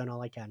she's like, I've done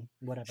all I can,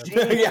 whatever.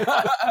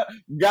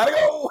 Gotta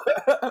go.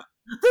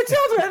 The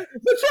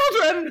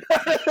children.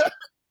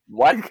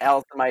 What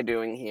else am I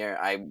doing here?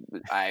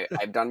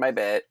 I've done my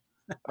bit.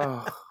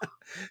 But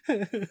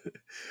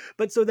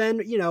so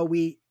then, you know,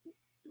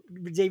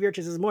 Xavier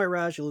chases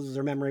Moira. She loses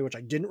her memory, which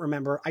I didn't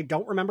remember. I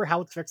don't remember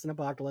how it's fixed in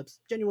Apocalypse.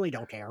 Genuinely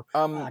don't care.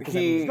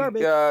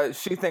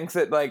 She thinks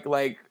that like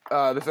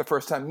this is a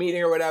first time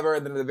meeting or whatever,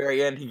 and then at the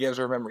very end he gives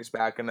her memories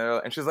back,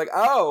 and she's like,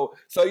 "Oh,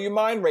 so you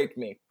mind raped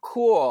me?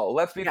 Cool,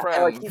 let's be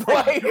friends."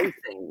 Like,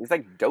 he's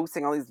like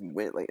dosing all these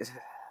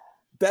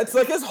That's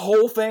like his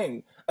whole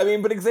thing. I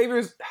mean, but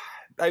Xavier's,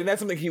 I mean, that's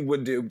something he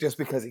would do just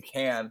because he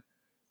can,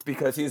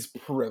 because he's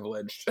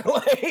privileged.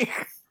 Like,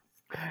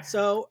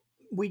 So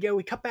we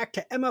cut back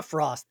to Emma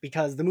Frost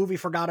because the movie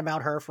forgot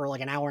about her for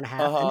like an hour and a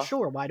half. And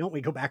sure, why don't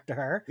we go back to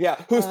her?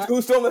 Yeah, who's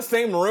still in the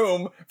same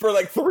room for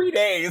like 3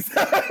 days,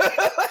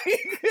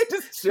 like,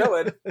 just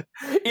chilling,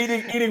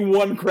 eating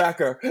one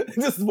cracker,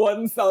 just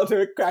one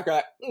solitary cracker.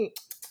 Like,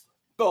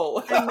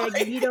 full. And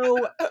Magneto,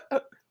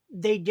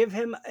 they give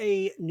him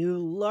a new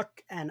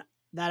look, and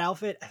that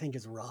outfit I think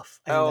is rough.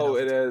 Oh,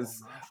 it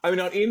is. I mean,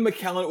 on Ian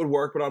McKellen it would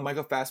work, but on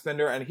Michael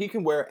Fassbender, and he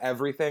can wear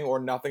everything or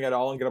nothing at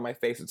all and get on my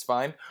face, it's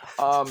fine.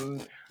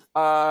 It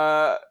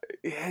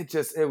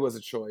was a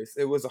choice.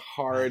 It was a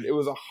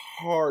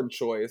hard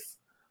choice,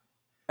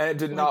 and it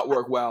did not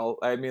work well.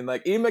 I mean,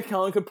 like, Ian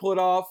McKellen could pull it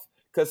off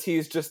because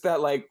he's just that,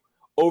 like,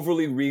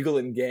 overly regal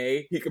and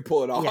gay. He could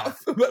pull it off. Yeah.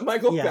 But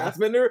Michael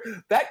Fassbender,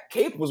 that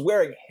cape was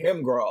wearing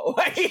him, girl.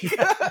 Like,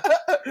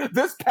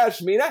 this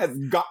pashmina has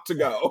got to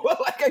go.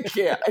 Like, I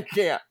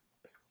can't.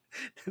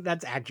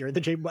 That's accurate.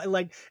 The shape,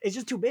 like, it's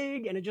just too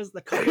big, and it just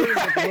the colors.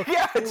 Like,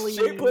 yeah, it's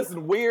shapeless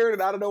and weird,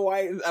 and I don't know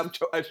why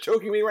it's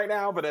choking me right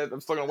now, but I'm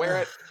still gonna wear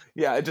it.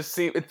 Yeah, it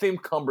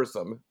seemed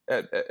cumbersome,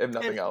 if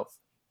nothing else.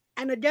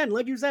 And again,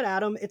 like you said,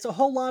 Adam, it's a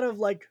whole lot of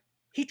like,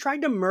 he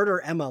tried to murder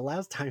Emma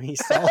last time he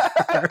saw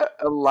her.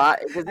 A lot,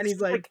 and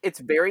he's like, it's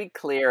very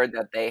clear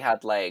that they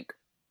had like,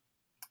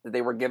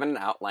 they were given an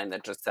outline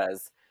that just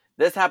says,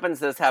 this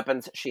happens,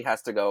 she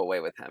has to go away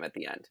with him at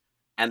the end.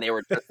 And they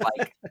were just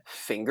like,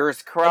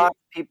 fingers crossed,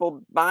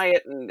 people buy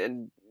it,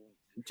 and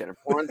Jennifer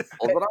Lawrence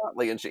pulls it off.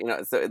 Like, and she,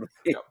 so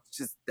it's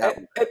just that.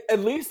 At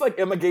least, like,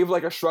 Emma gave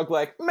like a shrug,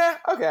 like, meh,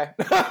 okay.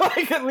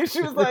 Like, at least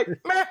she was like,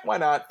 meh, why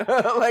not?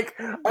 Like,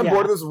 I'm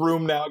bored of this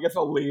room now. I guess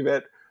I'll leave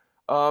it.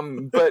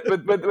 But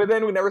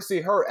then we never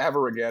see her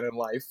ever again in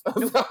life.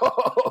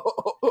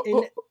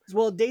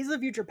 Well, Days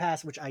of Future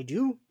Past, which I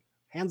do.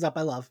 Hands up,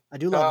 I love. I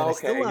do love it. I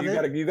still love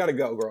it. You gotta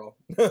go, girl.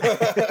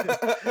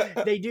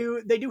 They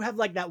do have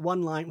like that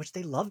one line, which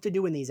they love to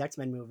do in these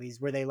X-Men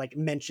movies, where they like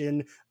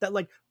mention that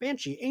like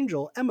Banshee,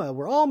 Angel, Emma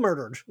were all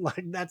murdered.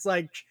 Like, that's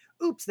like,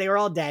 oops, they were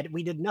all dead.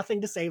 We did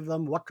nothing to save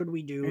them. What could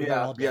we do?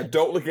 Yeah.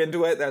 Don't look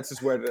into it. That's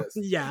just what it is.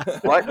 Yeah.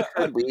 What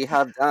could we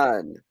have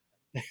done?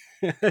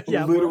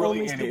 Yeah, we're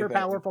only super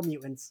powerful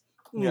mutants.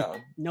 Yeah.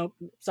 Nope.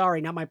 Sorry,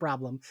 not my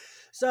problem.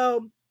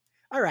 So,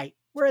 all right,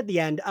 we're at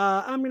the end.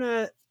 I'm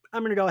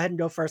gonna go ahead and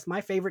go first.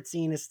 My favorite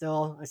scene is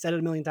still, I said it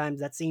a million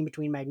times, that scene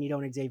between Magneto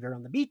and Xavier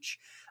on the beach.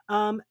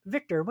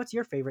 Victor, what's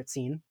your favorite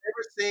scene?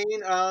 Favorite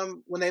scene,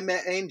 when they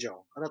met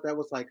Angel. I thought that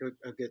was like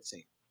a good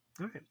scene.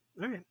 All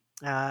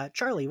right.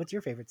 Charlie, what's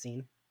your favorite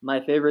scene?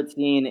 My favorite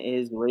scene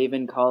is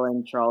Raven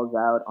calling Charles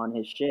out on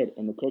his shit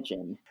in the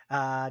kitchen.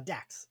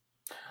 Dax.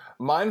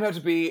 Mine would have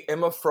to be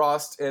Emma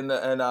Frost in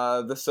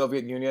the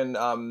Soviet Union.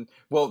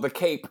 The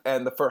cape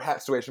and the fur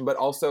hat situation, but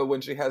also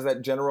when she has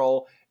that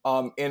general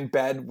in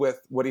bed with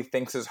what he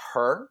thinks is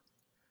her,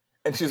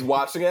 and she's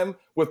watching him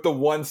with the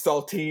one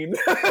saltine.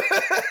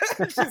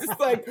 She's just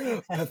like,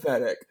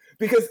 pathetic.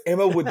 Because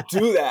Emma would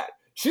do that.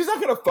 She's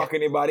not gonna fuck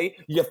anybody.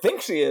 You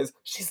think she is.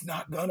 She's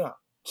not gonna.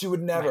 She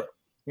would never. Right.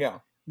 Yeah.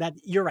 That,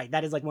 you're right.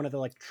 That is like one of the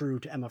like true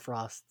to Emma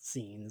Frost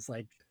scenes.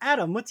 Like,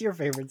 Adam, what's your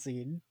favorite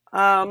scene?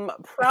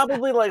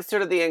 Probably like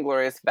sort of the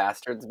Inglourious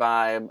Bastards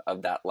vibe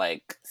of that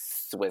like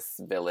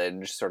Swiss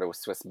village, sort of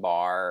Swiss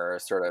bar,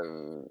 sort of.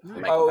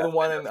 The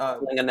one in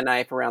flinging the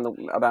knife around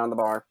the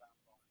bar.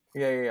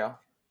 Yeah.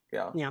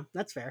 Yeah,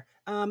 that's fair.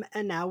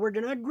 And now we're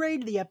gonna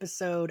grade the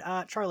episode.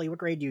 Charlie, what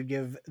grade do you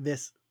give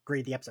this?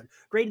 Grade the episode.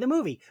 Grade the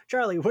movie.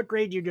 Charlie, what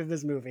grade do you give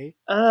this movie?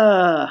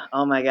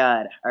 Oh my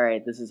god. All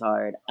right, this is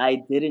hard.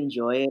 I did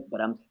enjoy it,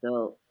 but I'm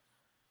still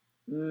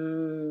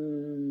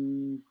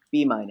B-.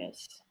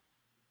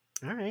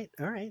 All right.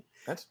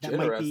 That's that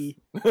generous. Might be.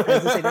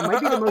 That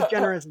might be the most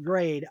generous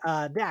grade.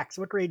 Dax,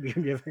 what grade do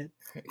you give it?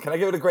 Can I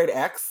give it a grade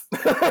X?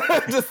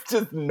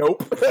 just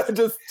nope.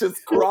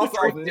 just cross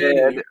off.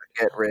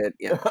 Get rid.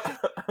 Yeah.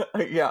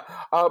 Yeah.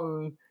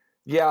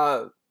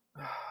 Yeah.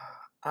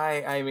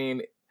 I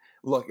mean,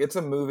 look, it's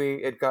a movie.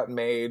 It got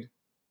made.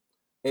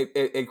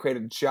 It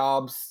created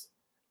jobs.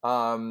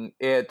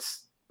 It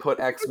put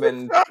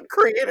X-Men.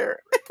 Creator.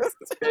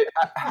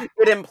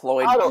 It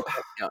employed.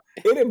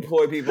 It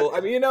employed people. I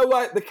mean, you know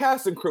what? The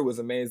cast and crew was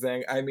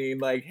amazing. I mean,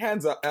 like,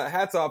 hats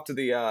off to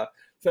the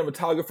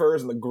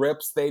cinematographers and the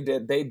grips. They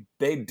did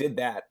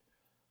that.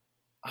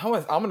 I'm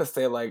gonna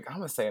say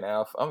an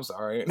F. I'm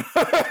sorry.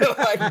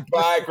 Like,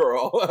 bye,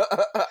 girl.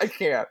 I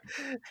can't.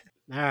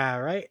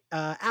 All right,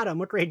 Adam,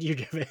 what grade do you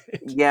give it?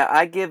 Yeah,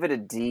 I give it a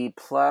D+.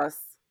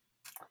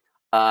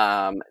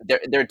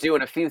 They're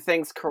doing a few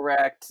things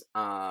correct.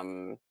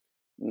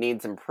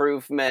 Needs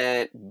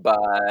improvement,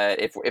 but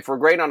if we're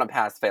great on a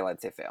pass fail,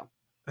 I'd say fail.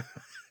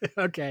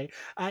 Okay,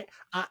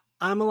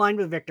 I'm aligned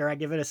with Victor. I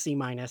give it a C-.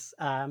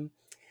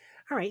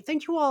 All All right,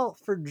 thank you all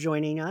for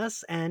joining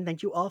us, and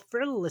thank you all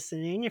for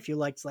listening. If you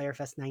liked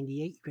Slayerfest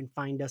 98, you can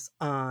find us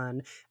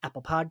on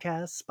Apple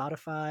Podcasts,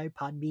 Spotify,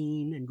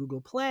 Podbean, and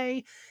Google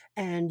Play.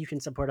 And you can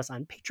support us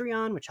on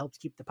Patreon, which helps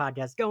keep the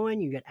podcast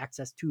going. You get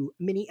access to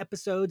mini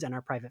episodes and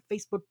our private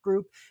Facebook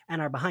group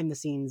and our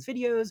behind-the-scenes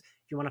videos.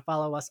 If you want to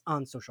follow us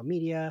on social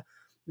media,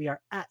 we are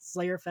at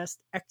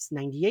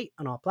SlayerFestX98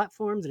 on all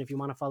platforms. And if you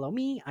want to follow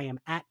me, I am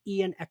at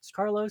Ian X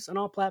Carlos on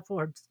all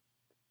platforms.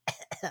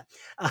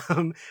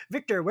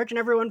 Victor, where can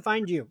everyone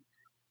find you?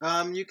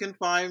 You can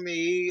find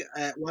me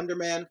at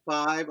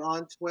Wonderman5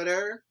 on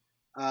Twitter.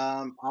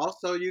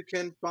 Also, you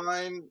can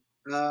find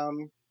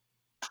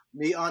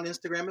me on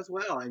Instagram as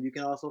well. And you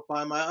can also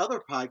find my other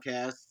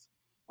podcasts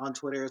on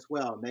Twitter as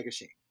well,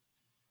 Megashine.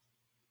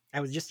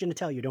 I was just going to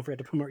tell you, don't forget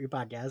to promote your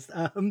podcast.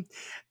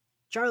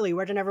 Charlie,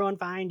 where can everyone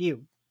find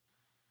you?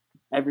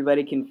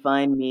 Everybody can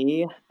find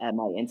me at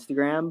my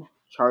Instagram,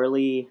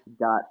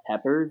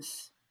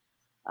 charlie.peppers.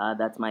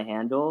 That's my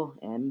handle.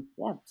 And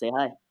yeah, say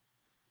hi.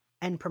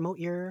 And promote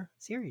your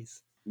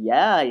series.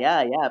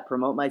 Yeah.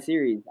 Promote my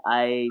series.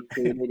 I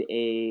created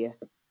a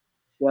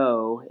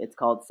show. It's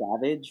called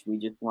Savage. We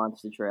just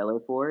launched the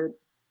trailer for it.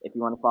 If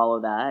you want to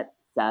follow that,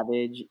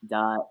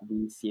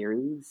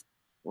 savage.theseries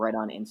right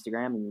on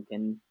Instagram, and you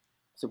can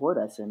support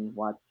us and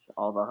watch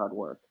all of our hard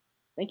work.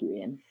 Thank you,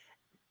 Ian.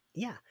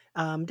 Yeah.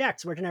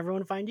 Dax, where can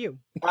everyone find you?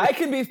 I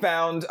can be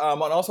found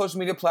on all social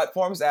media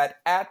platforms at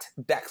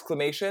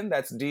Daxclamation.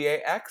 That's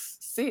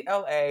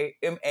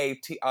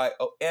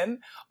DAXCLAMATION.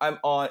 I'm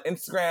on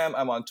Instagram.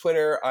 I'm on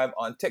Twitter. I'm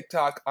on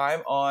TikTok. I'm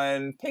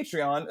on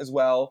Patreon as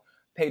well.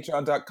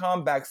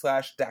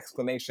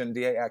 Patreon.com/Daxclamation.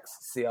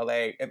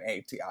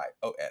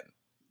 DAXCLAMATION.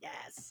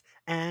 Yes.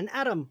 And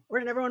Adam, where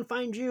can everyone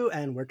find you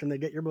and where can they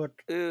get your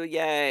book? Ooh,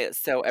 yay.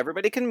 So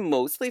everybody can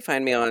mostly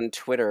find me on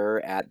Twitter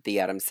at the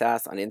Adam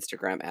Sass, on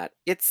Instagram at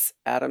It's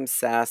Adam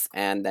Sass,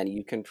 and then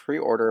you can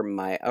pre-order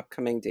my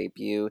upcoming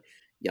debut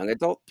young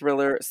adult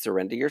thriller,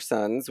 Surrender Your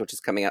Sons, which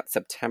is coming out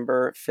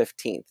September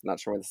 15th.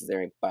 Not sure when this is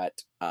airing,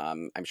 but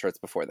I'm sure it's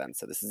before then.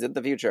 So this is in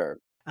the future.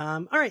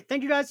 All right.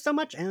 Thank you guys so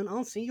much, and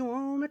I'll see you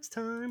all next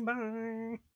time. Bye.